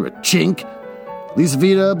chink.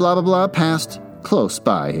 Lisaveta, blah, blah, blah, passed close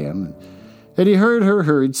by him, and he heard her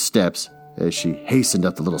hurried steps as she hastened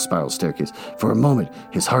up the little spiral staircase. For a moment,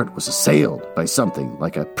 his heart was assailed by something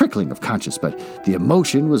like a prickling of conscience, but the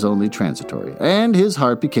emotion was only transitory, and his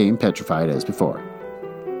heart became petrified as before.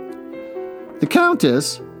 The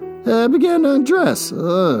Countess began to undress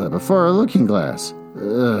before a looking-glass.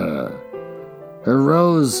 Her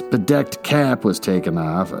rose-bedecked cap was taken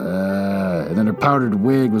off, and then her powdered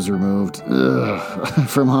wig was removed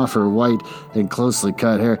from off her white and closely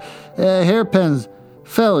cut hair. Hairpins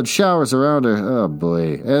fell in showers around her. Oh,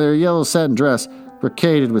 boy. And her yellow satin dress,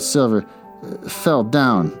 brocaded with silver, fell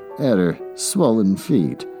down at her swollen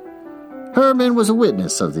feet. Herman was a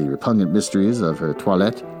witness of the repugnant mysteries of her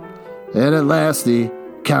toilette, and at last the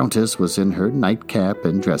Countess was in her nightcap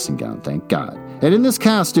and dressing gown, thank God. And in this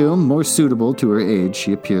costume, more suitable to her age,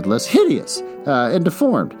 she appeared less hideous and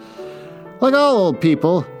deformed. Like all old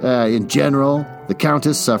people, in general, the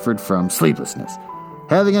Countess suffered from sleeplessness.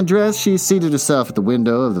 Having undressed, she seated herself at the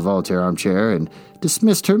window of the Voltaire armchair and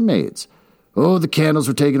dismissed her maids. Oh, the candles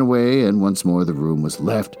were taken away, and once more the room was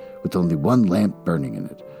left with only one lamp burning in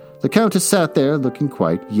it. The Countess sat there looking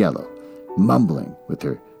quite yellow, mumbling with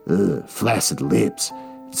her flaccid lips,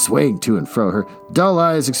 swaying to and fro. Her dull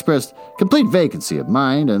eyes expressed complete vacancy of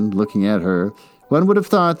mind, and looking at her, one would have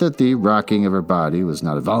thought that the rocking of her body was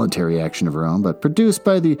not a voluntary action of her own, but produced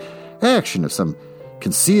by the action of some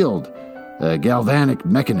concealed galvanic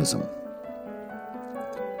mechanism.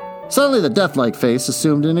 Suddenly the death-like face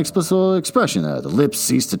assumed an inexplicable expression. The lips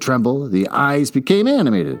ceased to tremble, the eyes became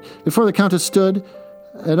animated. Before the Countess stood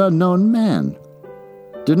an unknown man.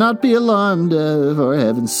 "Do not be alarmed, for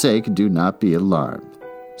heaven's sake, do not be alarmed,"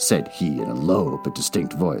 said he in a low but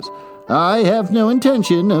distinct voice. "I have no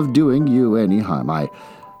intention of doing you any harm. I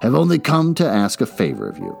have only come to ask a favor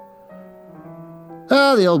of you."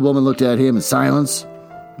 The old woman looked at him in silence,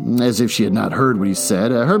 as if she had not heard what he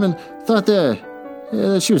said. Herman thought that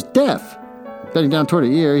she was deaf. Bending down toward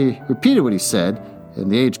her ear, he repeated what he said,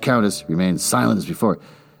 and the aged Countess remained silent as before.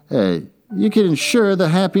 "You can ensure the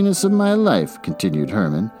happiness of my life," continued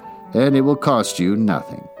Herman, "and it will cost you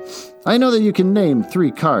nothing. I know that you can name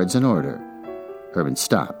 3 cards in order." Herman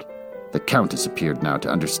stopped. The Countess appeared now to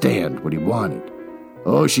understand what he wanted.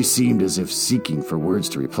 Oh, she seemed as if seeking for words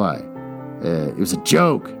to reply. "It was a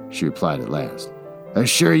joke," she replied at last. "I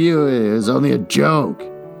assure you it was only a joke."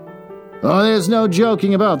 "Oh, there's no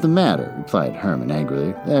joking about the matter," replied Herman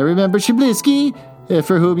angrily. "Remember Shablisky,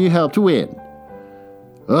 for whom you helped win."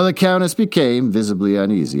 Oh, the Countess became visibly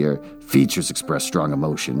uneasy. Her features expressed strong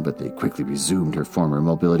emotion, but they quickly resumed her former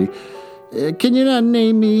mobility. "Can you not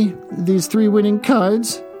name me these 3 winning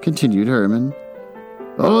cards?" continued Herman.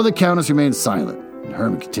 Oh, the Countess remained silent, and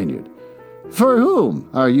Herman continued. "For whom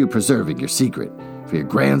are you preserving your secret? For your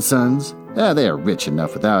grandsons? They are rich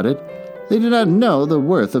enough without it. They do not know the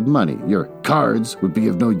worth of money. Your cards would be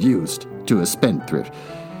of no use to a spendthrift.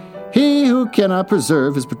 He who cannot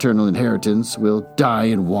preserve his paternal inheritance will die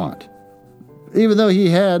in want, even though he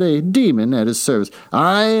had a demon at his service.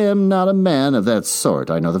 I am not a man of that sort.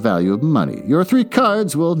 I know the value of money. Your 3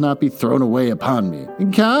 cards will not be thrown away upon me.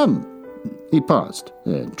 Come." He paused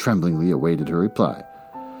and tremblingly awaited her reply.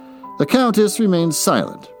 The Countess remained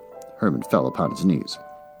silent. Herman fell upon his knees.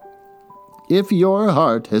 "If your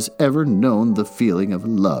heart has ever known the feeling of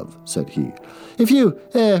love," said he, "if you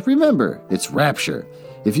remember its rapture,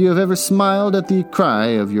 if you have ever smiled at the cry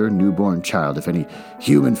of your newborn child, if any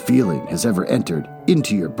human feeling has ever entered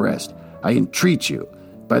into your breast, I entreat you,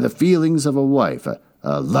 by the feelings of a wife,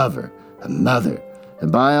 a lover, a mother,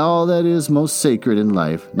 and by all that is most sacred in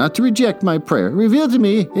life, not to reject my prayer. Reveal to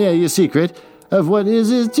me your secret of what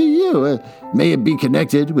is it to you. May it be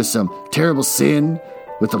connected with some terrible sin,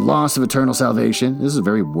 with the loss of eternal salvation. This is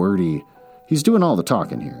very wordy. He's doing all the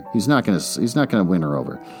talking here. He's not gonna win her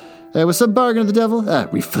over. With some bargain of the devil.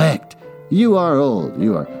 Reflect. You are old.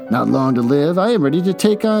 You are not long to live. I am ready to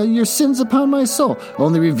take your sins upon my soul.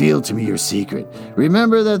 Only reveal to me your secret.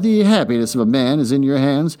 Remember that the happiness of a man is in your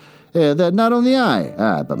hands, that not only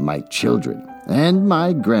I, but my children and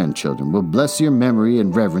my grandchildren will bless your memory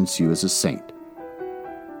and reverence you as a saint.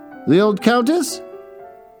 The old countess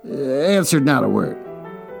answered not a word.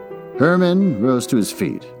 Herman rose to his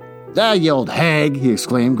feet. You old hag, he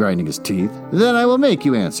exclaimed, grinding his teeth. Then I will make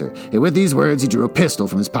you answer. And with these words, he drew a pistol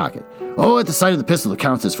from his pocket. At the sight of the pistol, the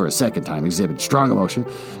countess for a second time exhibited strong emotion.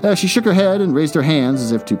 She shook her head and raised her hands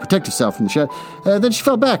as if to protect herself from the shot. Then she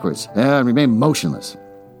fell backwards and remained motionless.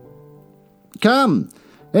 Come,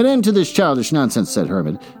 an end to this childish nonsense, said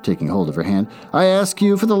Herman, taking hold of her hand. I ask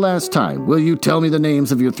you for the last time, will you tell me the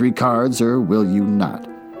names of your 3 cards, or will you not?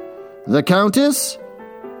 The countess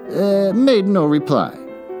made no reply.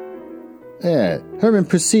 Herman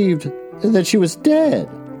perceived that she was dead.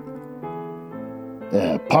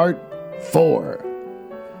 Part 4.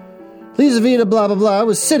 Lizaveta blah blah blah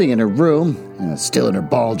was sitting in her room, still in her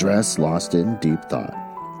ball dress, lost in deep thought.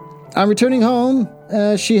 On returning home,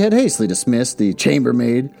 she had hastily dismissed the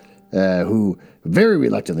chambermaid, who very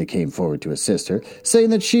reluctantly came forward to assist her, saying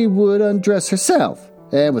that she would undress herself,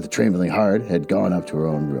 and with a trembling heart had gone up to her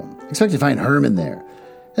own room, expecting to find Herman there,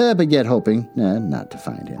 but yet hoping not to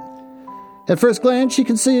find him. At first glance, she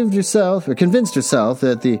convinced herself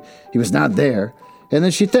that he was not there, and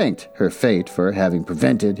then she thanked her fate for having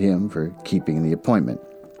prevented him from keeping the appointment.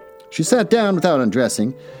 She sat down without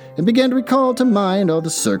undressing and began to recall to mind all the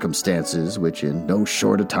circumstances which, in no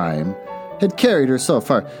short a time, had carried her so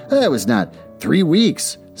far. It was not 3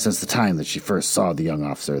 weeks since the time that she first saw the young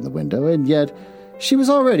officer in the window, and yet she was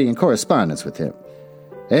already in correspondence with him,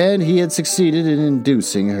 and he had succeeded in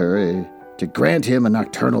inducing her to grant him a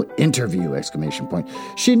nocturnal interview!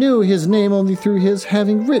 She knew his name only through his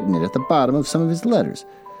having written it at the bottom of some of his letters.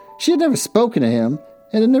 She had never spoken to him,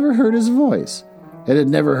 and had never heard his voice, and had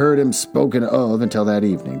never heard him spoken of until that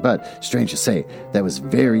evening. But, strange to say, that was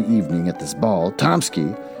very evening at this ball,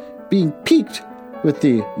 Tomsky, being piqued with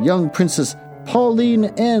the young Princess Pauline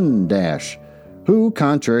N. who,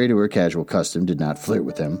 contrary to her casual custom, did not flirt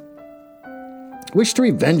with him, wished to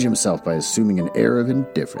revenge himself by assuming an air of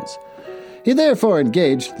indifference. He therefore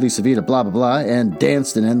engaged Lizaveta blah blah blah and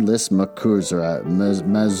danced an endless mazurka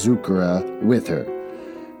with her.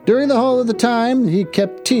 During the whole of the time, he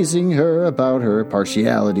kept teasing her about her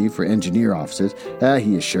partiality for engineer officers.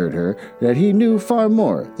 He assured her that he knew far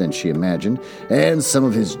more than she imagined, and some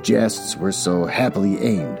of his jests were so happily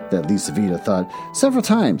aimed that Lizaveta thought several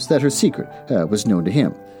times that her secret was known to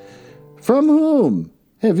him. From whom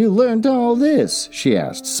have you learned all this? She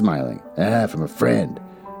asked, smiling. From a friend.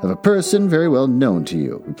 Of a person very well known to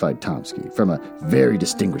you, replied Tomsky, from a very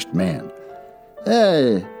distinguished man.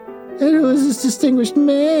 And who is this distinguished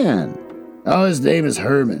man? His name is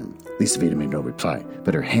Herman. Lizaveta made no reply,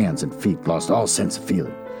 but her hands and feet lost all sense of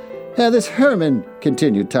feeling. This Herman,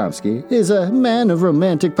 continued Tomsky, is a man of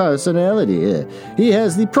romantic personality. He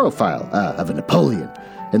has the profile of a Napoleon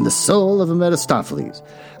and the soul of a Mephistopheles.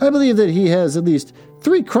 I believe that he has at least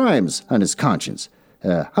 3 crimes on his conscience.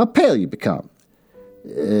 How pale you become.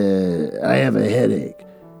 I have a headache.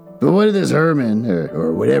 But what did this Herman,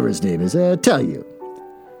 or whatever his name is, tell you?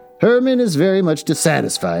 Herman is very much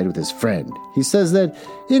dissatisfied with his friend. He says that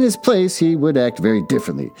in his place he would act very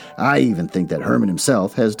differently. I even think that Herman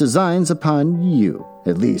himself has designs upon you.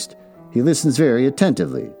 At least, he listens very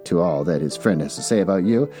attentively to all that his friend has to say about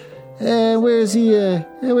you. Where's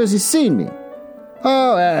he seen me?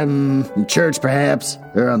 In church, perhaps,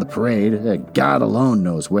 or on the parade. God alone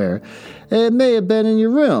knows where. It may have been in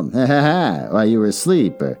your room, while you were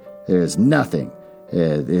asleep. There's nothing.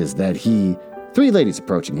 Is that he... 3 ladies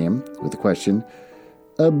approaching him with the question,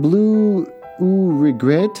 "A blue ou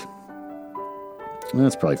regret?"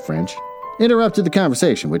 That's probably French. Interrupted the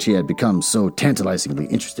conversation, which he had become so tantalizingly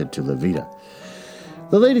interested to Lizaveta.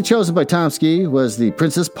 The lady chosen by Tomsky was the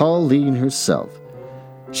Princess Pauline herself.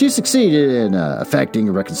 She succeeded in effecting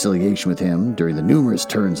a reconciliation with him during the numerous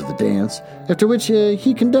turns of the dance, after which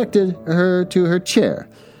he conducted her to her chair.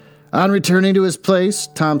 On returning to his place,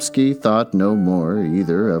 Tomsky thought no more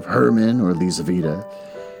either of Herman or Lizaveta.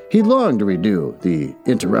 He longed to renew the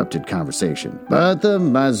interrupted conversation, but the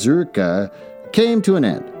mazurka came to an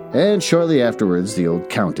end, and shortly afterwards the old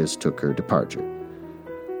countess took her departure.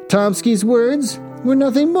 Tomsky's words were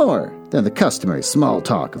nothing more than the customary small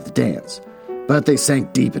talk of the dance. But they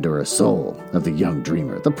sank deep into her soul of the young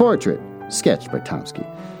dreamer. The portrait, sketched by Tomsky,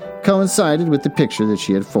 coincided with the picture that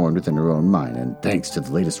she had formed within her own mind, and thanks to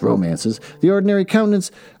the latest romances, the ordinary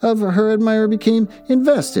countenance of her admirer became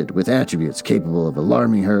invested with attributes capable of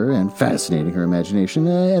alarming her and fascinating her imagination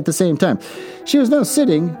at the same time. She was now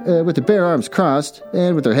sitting with her bare arms crossed,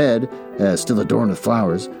 and with her head, still adorned with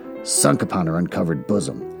flowers, sunk upon her uncovered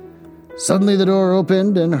bosom. Suddenly the door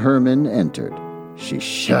opened, and Herman entered. She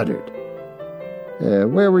shuddered.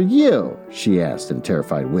 "Where were you?" she asked in a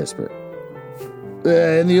terrified whisper.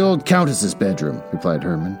 "In the old Countess's bedroom," replied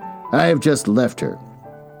Herman. "I have just left her."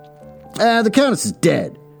 "The Countess is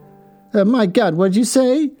dead." "My God, what did you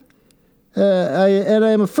say?" I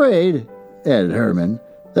am afraid," added Herman,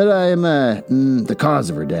 "that I am the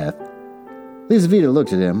cause of her death." Lizaveta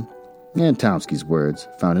looked at him, and Tomsky's words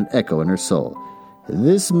found an echo in her soul.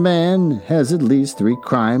 This man has at least 3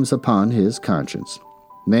 crimes upon his conscience.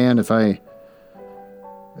 Man, if I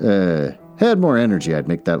had more energy, I'd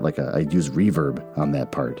make that I'd use reverb on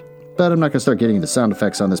that part. But I'm not going to start getting into sound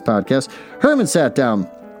effects on this podcast. Herman sat down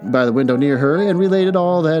by the window near her and related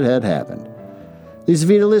all that had happened.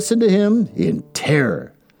 Lizaveta listened to him in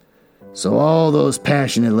terror. So all those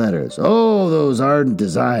passionate letters, all those ardent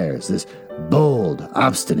desires, this bold,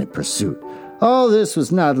 obstinate pursuit, all this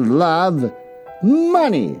was not love.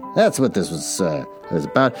 Money! That's what this was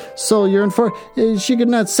about. Soul yearned for. She could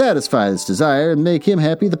not satisfy this desire and make him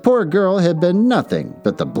happy. The poor girl had been nothing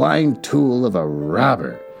but the blind tool of a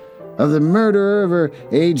robber, of the murderer of her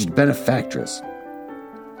aged benefactress.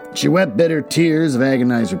 She wept bitter tears of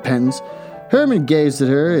agonized repentance. Herman gazed at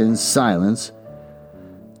her in silence.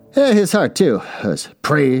 His heart, too, was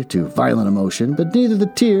prey to violent emotion, but neither the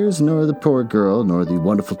tears nor the poor girl nor the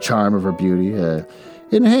wonderful charm of her beauty,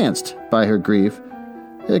 enhanced by her grief,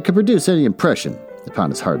 could produce any impression upon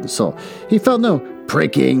his heart and soul. He felt no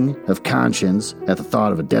pricking of conscience at the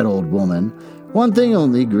thought of a dead old woman. One thing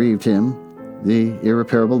only grieved him, the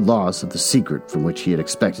irreparable loss of the secret from which he had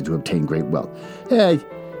expected to obtain great wealth.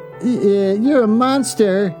 "You're a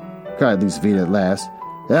monster," cried Lizaveta at last.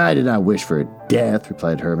 "I did not wish for her death,"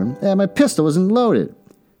 replied Herman. "My pistol wasn't loaded."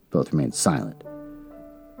 Both remained silent.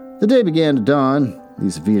 The day began to dawn.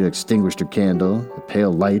 Lizaveta extinguished her candle. A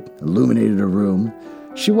pale light illuminated her room.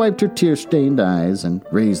 She wiped her tear-stained eyes and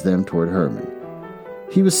raised them toward Herman.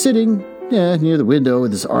 He was sitting near the window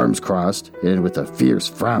with his arms crossed and with a fierce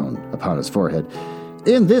frown upon his forehead.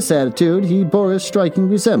 In this attitude, he bore a striking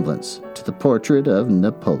resemblance to the portrait of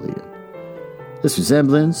Napoleon. This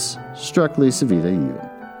resemblance struck Lizaveta even.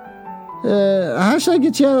 "How should I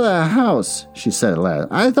get you out of the house?" she said at last.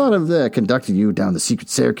 "I thought of conducting you down the secret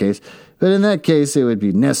staircase, but in that case it would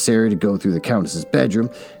be necessary to go through the Countess's bedroom,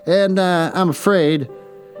 and I'm afraid...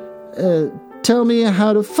 tell me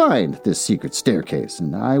how to find this secret staircase,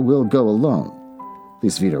 and I will go alone."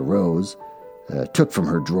 Lizaveta rose, took from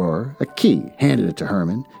her drawer a key, handed it to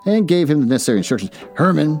Herman, and gave him the necessary instructions.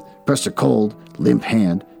 Herman pressed her cold, limp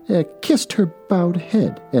hand, kissed her bowed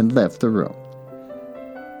head, and left the room.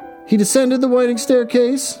 He descended the winding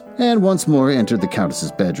staircase, and once more entered the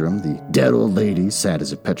Countess's bedroom. The dead old lady sat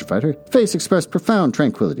as if petrified. Her face expressed profound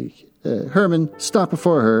tranquility. Herman stopped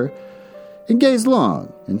before her and gazed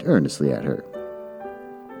long and earnestly at her,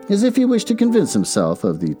 as if he wished to convince himself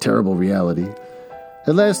of the terrible reality.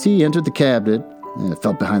 At last he entered the cabinet,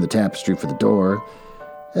 felt behind the tapestry for the door,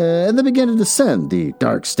 and then began to descend the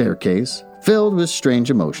dark staircase, filled with strange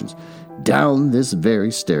emotions. Down this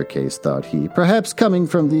very staircase, thought he, perhaps coming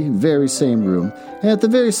from the very same room, at the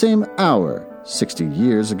very same hour, 60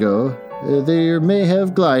 years ago, there may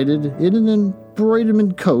have glided in an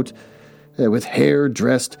embroidered coat, with hair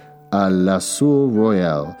dressed à la soeur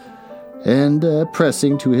royale, and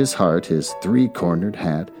pressing to his heart his 3-cornered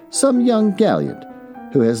hat, some young gallant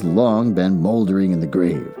who has long been mouldering in the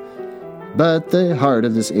grave. But the heart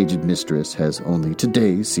of this aged mistress has only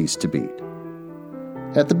today ceased to beat.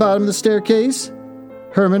 At the bottom of the staircase,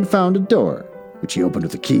 Herman found a door, which he opened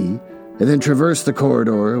with a key, and then traversed the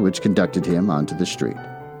corridor which conducted him onto the street.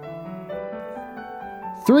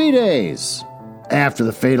 3 days after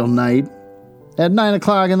the fatal night, at 9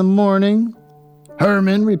 o'clock in the morning,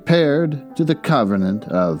 Herman repaired to the Convent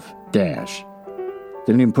of Dash. They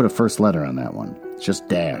didn't even put a first letter on that one. It's just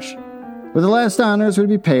Dash, where the last honors would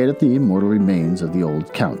be paid at the immortal remains of the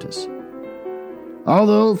old Countess.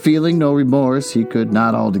 Although feeling no remorse, he could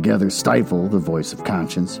not altogether stifle the voice of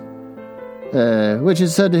conscience, which had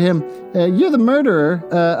said to him, "You're the murderer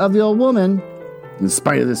of the old woman." In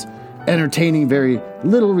spite of this entertaining very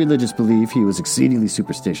little religious belief, he was exceedingly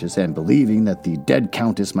superstitious, and believing that the dead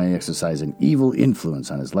Countess might exercise an evil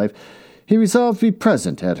influence on his life, he resolved to be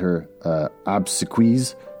present at her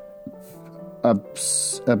obsequies. I'm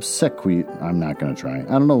not going to try. I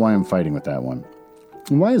don't know why I'm fighting with that one.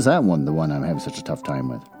 And why is that one the one I'm having such a tough time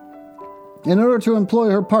with? In order to implore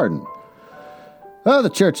her pardon. Oh, the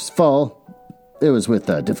church is full. It was with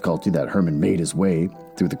difficulty that Herman made his way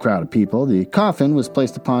through the crowd of people. The coffin was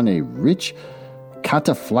placed upon a rich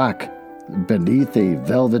catafalque beneath a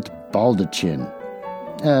velvet baldachin.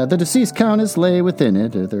 The deceased countess lay within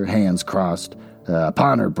it, their hands crossed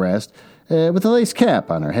upon her breast, with a lace cap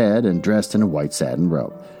on her head and dressed in a white satin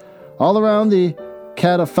robe. All around the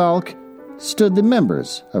catafalque stood the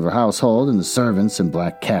members of her household and the servants in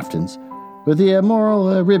black caftans, with the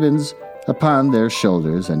moral ribbons upon their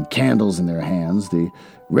shoulders and candles in their hands, the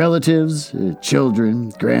relatives, children,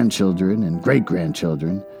 grandchildren, and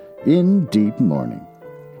great-grandchildren in deep mourning.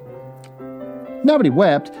 Nobody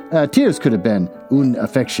wept. Tears could have been une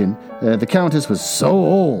affection. The countess was so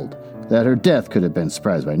old that her death could have been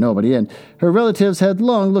surprised by nobody, and her relatives had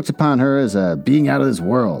long looked upon her as a being out of this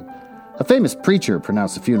world. A famous preacher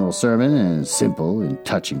pronounced the funeral sermon in simple and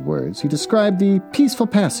touching words. He described the peaceful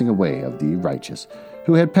passing away of the righteous,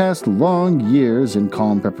 who had passed long years in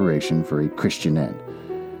calm preparation for a Christian end.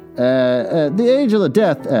 The angel of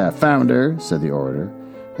death found her, said the orator,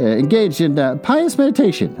 engaged in pious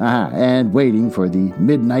meditation and waiting for the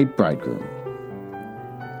midnight bridegroom.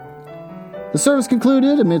 The service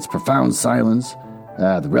concluded amidst profound silence.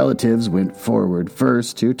 The relatives went forward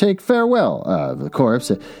first to take farewell of the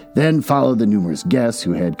corpse, then followed the numerous guests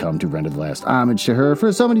who had come to render the last homage to her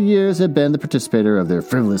for so many years had been the participator of their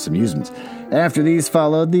frivolous amusements. After these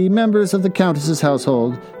followed the members of the countess's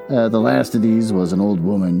household. The last of these was an old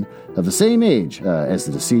woman of the same age as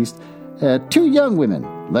the deceased. Two young women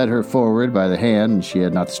led her forward by the hand, and she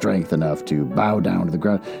had not strength enough to bow down to the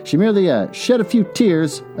ground. She merely shed a few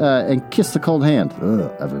tears and kissed the cold hand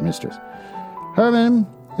of her mistress. Herman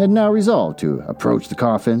had now resolved to approach the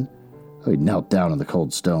coffin. He knelt down on the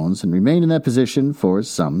cold stones and remained in that position for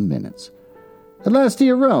some minutes. At last he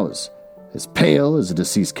arose, as pale as the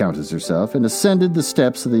deceased countess herself, and ascended the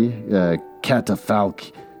steps of the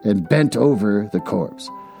catafalque and bent over the corpse.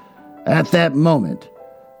 At that moment,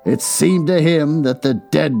 it seemed to him that the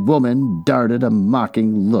dead woman darted a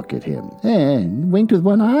mocking look at him and winked with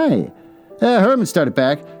one eye. Herman started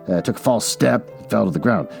back, took a false step, and fell to the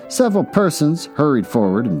ground. Several persons hurried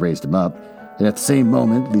forward and raised him up, and at the same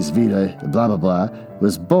moment, Lisaveta, blah, blah, blah,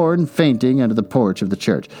 was borne fainting under the porch of the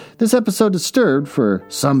church. This episode disturbed for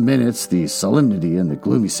some minutes the solemnity and the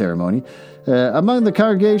gloomy ceremony. Among the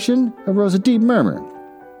congregation arose a deep murmur,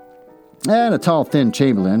 and a tall, thin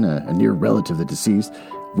chamberlain, a near relative of the deceased,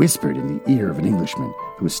 whispered in the ear of an Englishman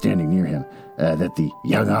who was standing near him that the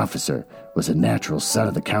young officer was a natural son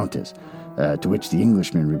of the countess, to which the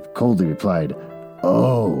Englishman coldly replied,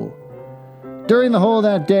 "Oh." During the whole of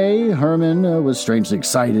that day, Herman was strangely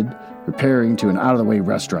excited, repairing to an out-of-the-way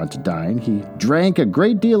restaurant to dine. He drank a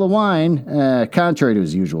great deal of wine, contrary to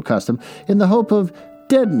his usual custom, in the hope of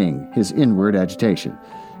deadening his inward agitation.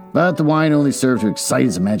 But the wine only served to excite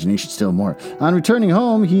his imagination still more. On returning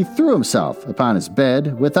home, he threw himself upon his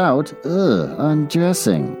bed without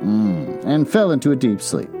undressing, and fell into a deep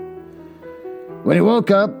sleep. When he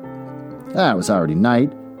woke up, it was already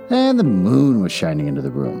night, and the moon was shining into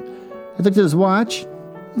the room. He looked at his watch.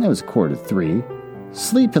 It was 2:45.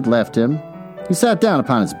 Sleep had left him. He sat down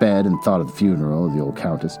upon his bed and thought of the funeral of the old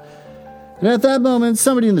countess. And at that moment,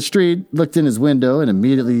 somebody in the street looked in his window and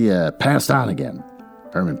immediately passed on again.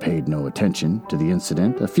 Herman paid no attention to the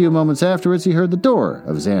incident. A few moments afterwards, he heard the door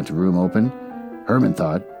of his anteroom open. Herman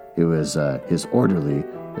thought it was his orderly,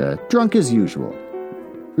 drunk as usual,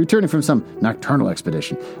 returning from some nocturnal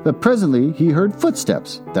expedition. But presently, he heard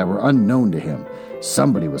footsteps that were unknown to him.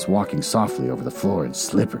 Somebody was walking softly over the floor in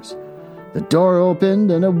slippers. The door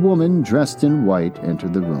opened, and a woman dressed in white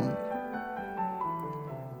entered the room.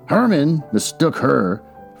 Herman mistook her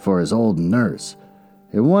for his old nurse,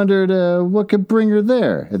 and wondered what could bring her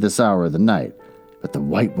there at this hour of the night. But the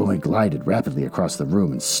white woman glided rapidly across the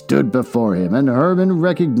room and stood before him, and Herman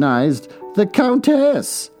recognized the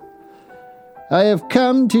Countess. "I have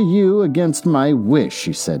come to you against my wish,"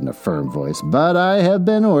 she said in a firm voice, "but I have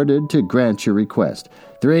been ordered to grant your request.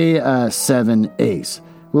 3-7 ace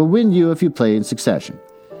will win you if you play in succession.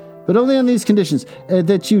 But only on these conditions,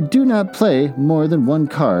 that you do not play more than one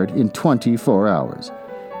card in 24 hours.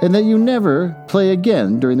 And that you never play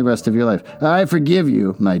again during the rest of your life. I forgive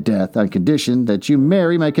you my death on condition that you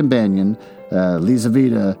marry my companion,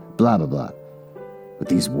 Lisaveta, blah, blah, blah." With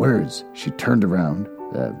these words, she turned around,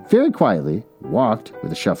 very quietly, walked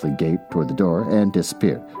with a shuffling gait toward the door, and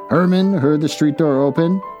disappeared. Herman heard the street door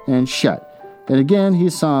open and shut, and again he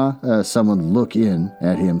saw someone look in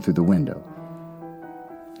at him through the window.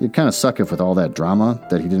 He'd kind of suck if with all that drama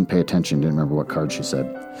that he didn't pay attention, didn't remember what card she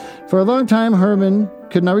said. For a long time, Herman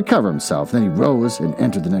could not recover himself. Then he rose and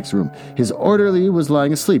entered the next room. His orderly was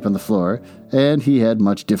lying asleep on the floor, and he had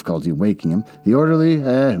much difficulty waking him. The orderly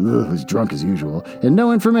was drunk as usual, and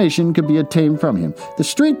no information could be obtained from him. The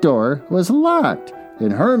street door was locked,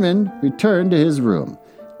 and Herman returned to his room,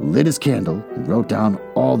 lit his candle, and wrote down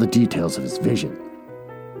all the details of his vision.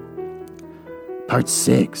 Part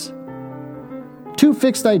 6. Two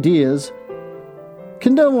fixed ideas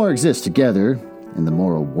can no more exist together in the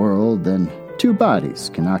moral world than two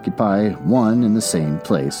bodies can occupy one and the same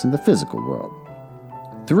place in the physical world.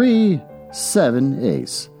 3-7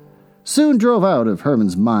 ace soon drove out of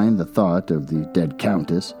Herman's mind the thought of the dead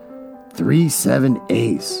countess. 3-7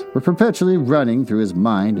 ace were perpetually running through his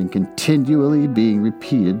mind and continually being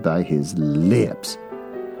repeated by his lips.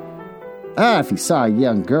 If he saw a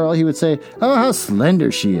young girl, he would say, "Oh, how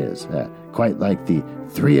slender she is," quite like the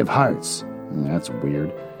 3 of hearts. That's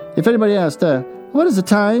weird. If anybody asked, "What is the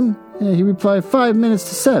time?" He replied, 5 minutes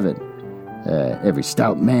to 7. Every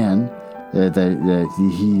stout man that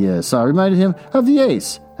he saw reminded him of the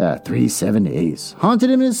ace. 3-7 ace haunted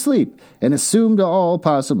him in his sleep and assumed all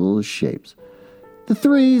possible shapes. The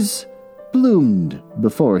 3s bloomed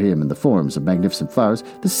before him in the forms of magnificent flowers.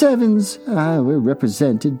 The 7s were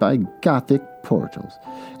represented by Gothic portals,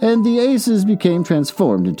 and the aces became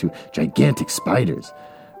transformed into gigantic spiders.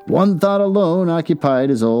 One thought alone occupied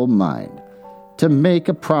his whole mind: to make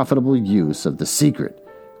a profitable use of the secret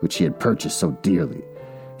which he had purchased so dearly.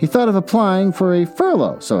 He thought of applying for a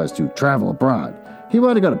furlough so as to travel abroad. He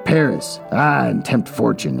wanted to go to Paris, and tempt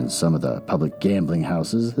fortune in some of the public gambling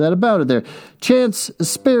houses that abounded there. Chance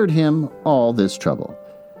spared him all this trouble.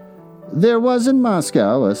 There was in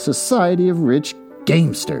Moscow a society of rich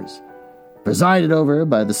gamesters, presided over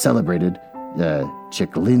by the celebrated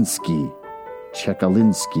Chekalinsky,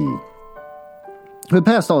 who had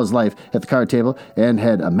passed all his life at the card table and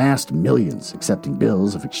had amassed millions, accepting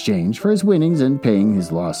bills of exchange for his winnings and paying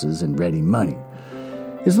his losses in ready money.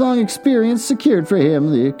 His long experience secured for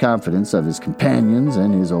him the confidence of his companions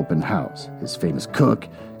and his open house. His famous cook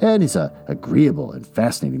and his agreeable and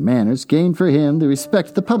fascinating manners gained for him the respect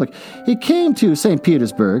of the public. He came to St.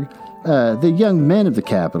 Petersburg. The young men of the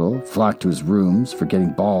capital flocked to his rooms,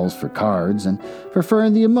 forgetting balls for cards and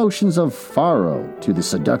preferring the emotions of faro to the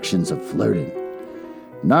seductions of flirting.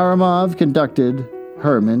 Naramov conducted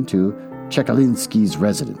Herman to Chekalinsky's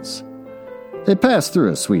residence. They passed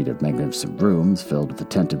through a suite of magnificent rooms filled with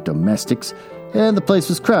attentive domestics, and the place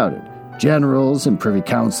was crowded. Generals and privy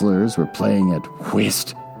councilors were playing at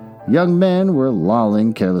whist. Young men were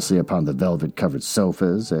lolling carelessly upon the velvet-covered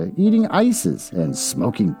sofas, eating ices and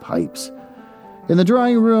smoking pipes. In the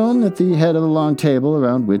drawing room, at the head of the long table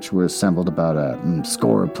around which were assembled about a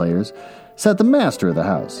score of players, sat the master of the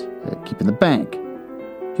house, keeping the bank.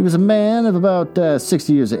 He was a man of about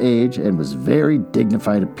 60 years of age and was very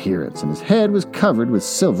dignified appearance, and his head was covered with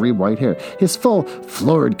silvery white hair. His full,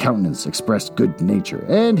 florid countenance expressed good nature,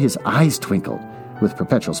 and his eyes twinkled with a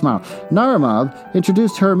perpetual smile. Naramov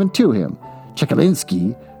introduced Herman to him.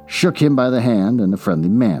 Chekalinsky shook him by the hand in a friendly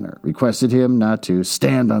manner, requested him not to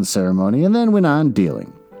stand on ceremony, and then went on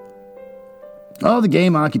dealing. The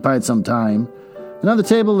game occupied some time, and on the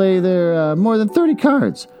table lay there more than 30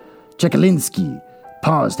 cards. Chekalinsky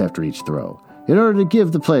paused after each throw, in order to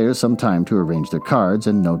give the players some time to arrange their cards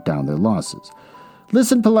and note down their losses.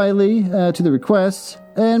 Listened politely to the requests,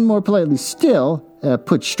 and more politely still,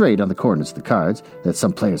 put straight on the corners of the cards that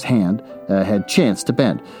some player's hand had chanced to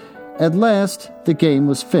bend. At last, the game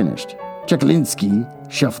was finished.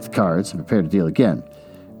 Chekalinsky shuffled the cards and prepared to deal again.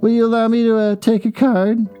 "Will you allow me to take a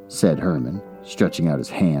card?" said Herman, stretching out his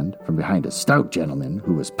hand from behind a stout gentleman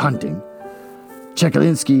who was punting.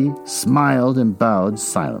 Chekalinsky smiled and bowed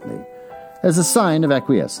silently, as a sign of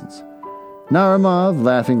acquiescence. Naramov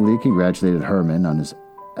laughingly congratulated Herman on his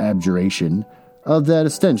abjuration of that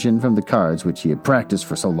extension from the cards which he had practiced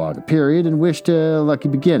for so long a period, and wished a lucky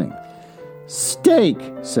beginning. "Stake,"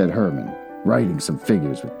 said Herman, writing some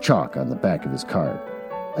figures with chalk on the back of his card.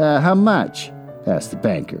 "How much?" asked the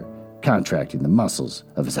banker, contracting the muscles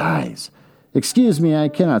of his eyes. "Excuse me, I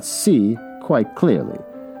cannot see quite clearly."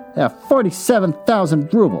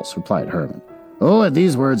 47,000 rubles, replied Herman. At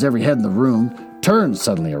these words, every head in the room turned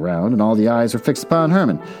suddenly around, and all the eyes were fixed upon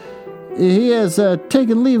Herman. "He has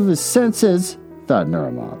taken leave of his senses," thought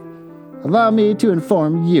Naramov. "Allow me to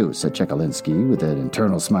inform you," said Chekalinsky with an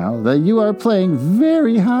internal smile, "that you are playing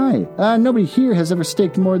very high. Nobody here has ever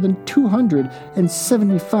staked more than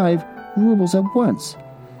 275 rubles at once."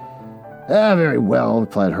 Very well,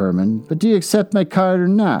 replied Herman, but do you accept my card or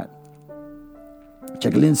not?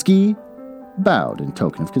 Chekalinsky bowed in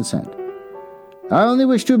token of consent. I only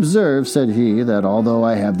wish to observe, said he, that although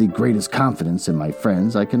I have the greatest confidence in my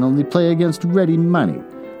friends, I can only play against ready money.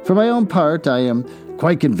 For my own part, I am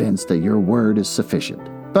quite convinced that your word is sufficient.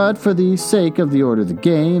 But for the sake of the order of the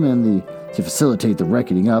game and to facilitate the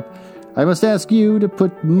reckoning up, I must ask you to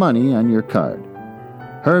put money on your card.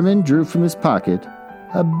 Herman drew from his pocket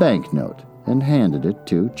a banknote and handed it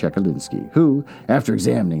to Chekalinsky, who, after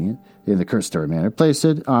examining it in the customary manner, placed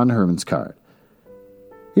it on Herman's card.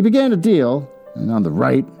 He began to deal, and on the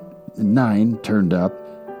right, a 9 turned up,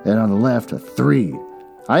 and on the left, a 3.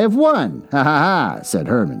 I have won! Ha ha ha, said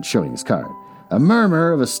Herman, showing his card. A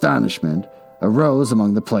murmur of astonishment arose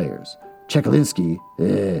among the players. Chekalinsky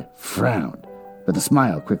frowned, but the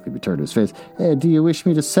smile quickly returned to his face. Do you wish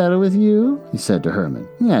me to settle with you? He said to Herman.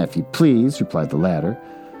 If you please, replied the latter.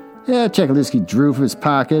 Chekalinsky drew from his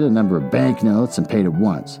pocket a number of banknotes and paid at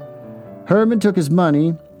once. Herman took his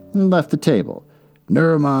money and left the table.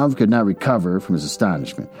 Nuremov could not recover from his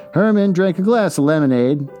astonishment. Herman drank a glass of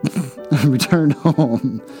lemonade and returned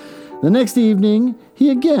home. The next evening, he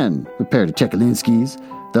again repaired to Chekalinsky's.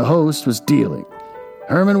 The host was dealing.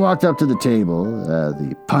 Herman walked up to the table.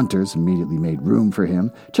 The punters immediately made room for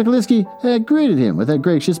him. Chekalinsky greeted him with a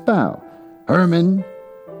gracious bow. Herman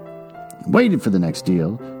waited for the next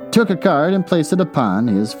deal, took a card and placed it upon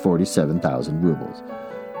his 47,000 rubles,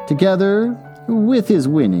 together with his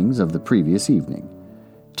winnings of the previous evening.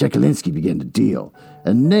 Chekalinsky began to deal.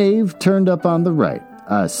 A knave turned up on the right,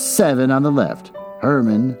 a 7 on the left.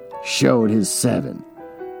 Herman showed his 7.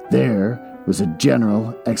 There was a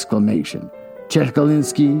general exclamation.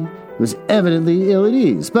 Chekalinsky was evidently ill at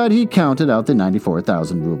ease, but he counted out the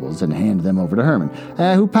 94,000 rubles and handed them over to Herman,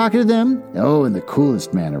 who pocketed them, in the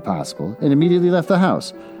coolest manner possible, and immediately left the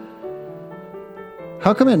house.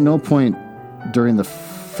 How come at no point during the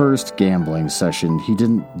first gambling session he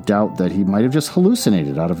didn't doubt that he might have just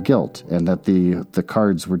hallucinated out of guilt and that the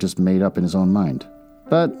cards were just made up in his own mind?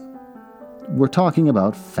 But we're talking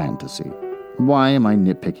about fantasy. Why am I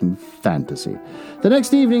nitpicking fantasy? The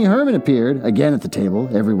next evening, Herman appeared, again at the table.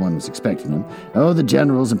 Everyone was expecting him. The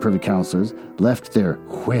generals and privy councilors left their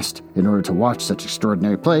whist in order to watch such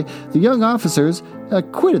extraordinary play. The young officers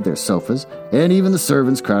quitted their sofas, and even the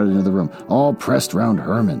servants crowded into the room, all pressed round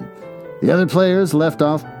Herman. The other players left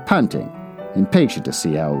off punting, impatient to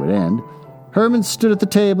see how it would end. Herman stood at the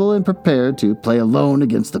table and prepared to play alone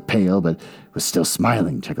against the pale, but was still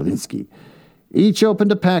smiling Chekalinsky. Each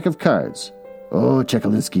opened a pack of cards.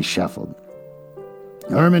 Chekalinsky shuffled.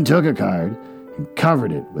 Herman took a card and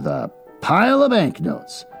covered it with a pile of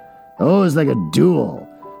banknotes. It was like a duel.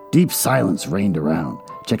 Deep silence reigned around.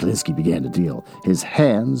 Chekalinsky began to deal. His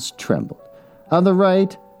hands trembled. On the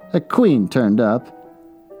right, a queen turned up,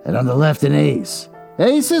 and on the left, an ace.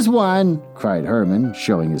 Ace is won, cried Herman,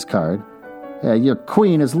 showing his card. Your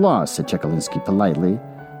queen is lost, said Chekalinsky politely.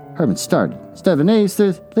 Herman started. Instead of an ace,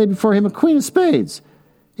 there lay before him a queen of spades.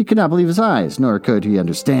 He could not believe his eyes, nor could he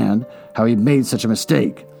understand how he had made such a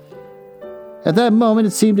mistake. At that moment,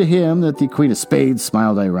 it seemed to him that the queen of spades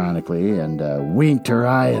smiled ironically and winked her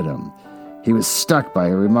eye at him. He was struck by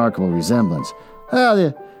a remarkable resemblance.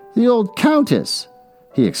 The old countess,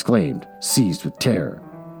 he exclaimed, seized with terror.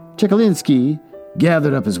 Chekalinsky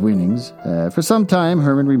gathered up his winnings. For some time,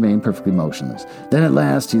 Herman remained perfectly motionless. Then at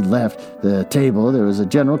last he left the table. There was a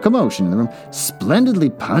general commotion in the room. Splendidly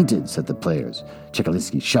punted, said the players.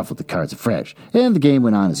 Chekalinsky shuffled the cards afresh, and the game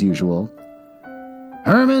went on as usual.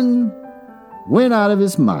 Herman went out of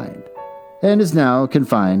his mind and is now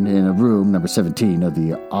confined in a room number 17 of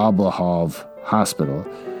the Oblahov Hospital.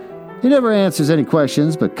 He never answers any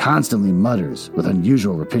questions, but constantly mutters with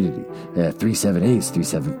unusual rapidity. 3-7 ace,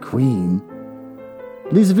 3-7 queen.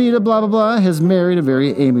 Lizaveta, blah, blah, blah, has married a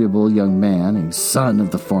very amiable young man, a son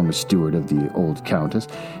of the former steward of the old countess.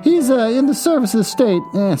 He's in the service of the state,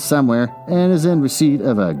 somewhere, and is in receipt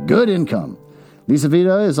of a good income.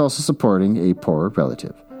 Lizaveta is also supporting a poor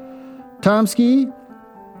relative. Tomsky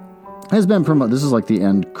has been promoted. This is like the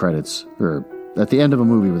end credits, or at the end of a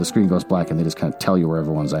movie where the screen goes black and they just kind of tell you where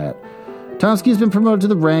everyone's at. Tomsky has been promoted to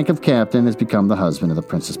the rank of captain and has become the husband of the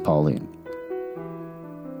Princess Pauline.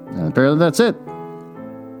 And apparently that's it.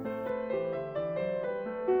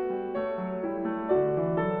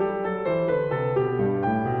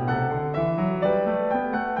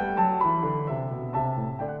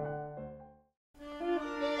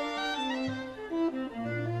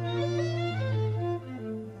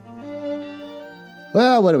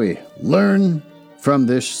 Well, what do we learn from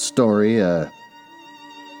this story? I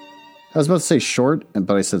was about to say short,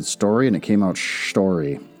 but I said story, and it came out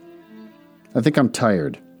story. I think I'm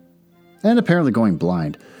tired. And apparently going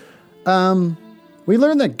blind. We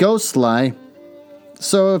learned that ghosts lie.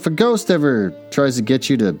 So if a ghost ever tries to get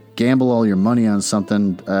you to gamble all your money on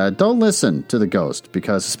something, don't listen to the ghost,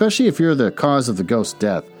 because especially if you're the cause of the ghost's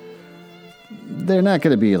death, they're not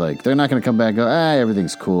going to come back and go,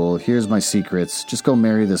 everything's cool. Here's my secrets. Just go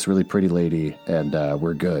marry this really pretty lady and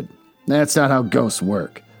we're good. That's not how ghosts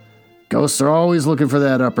work. Ghosts are always looking for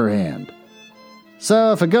that upper hand.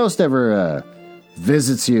 So if a ghost ever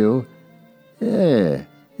visits you, take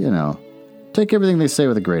everything they say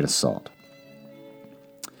with a grain of salt.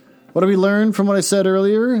 What do we learn from what I said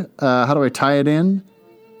earlier? How do I tie it in?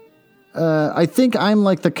 I think I'm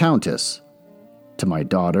like the Countess to my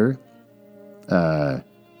daughter. I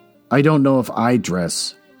don't know if I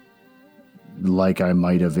dress like I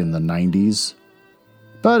might have in the 90s.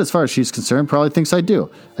 But as far as she's concerned, probably thinks I do.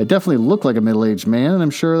 I definitely look like a middle-aged man, and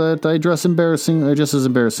I'm sure that I dress just as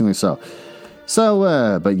embarrassingly so.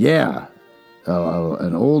 So, but yeah,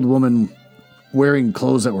 an old woman wearing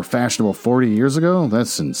clothes that were fashionable 40 years ago?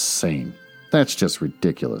 That's insane. That's just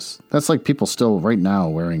ridiculous. That's like people still right now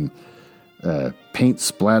wearing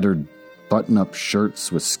paint-splattered button-up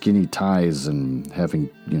shirts with skinny ties and having,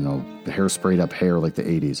 hair sprayed up hair like the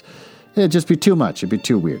 80s. It'd just be too much. It'd be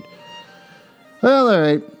too weird. Well, all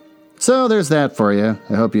right. So there's that for you.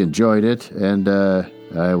 I hope you enjoyed it, and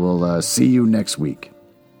I will see you next week.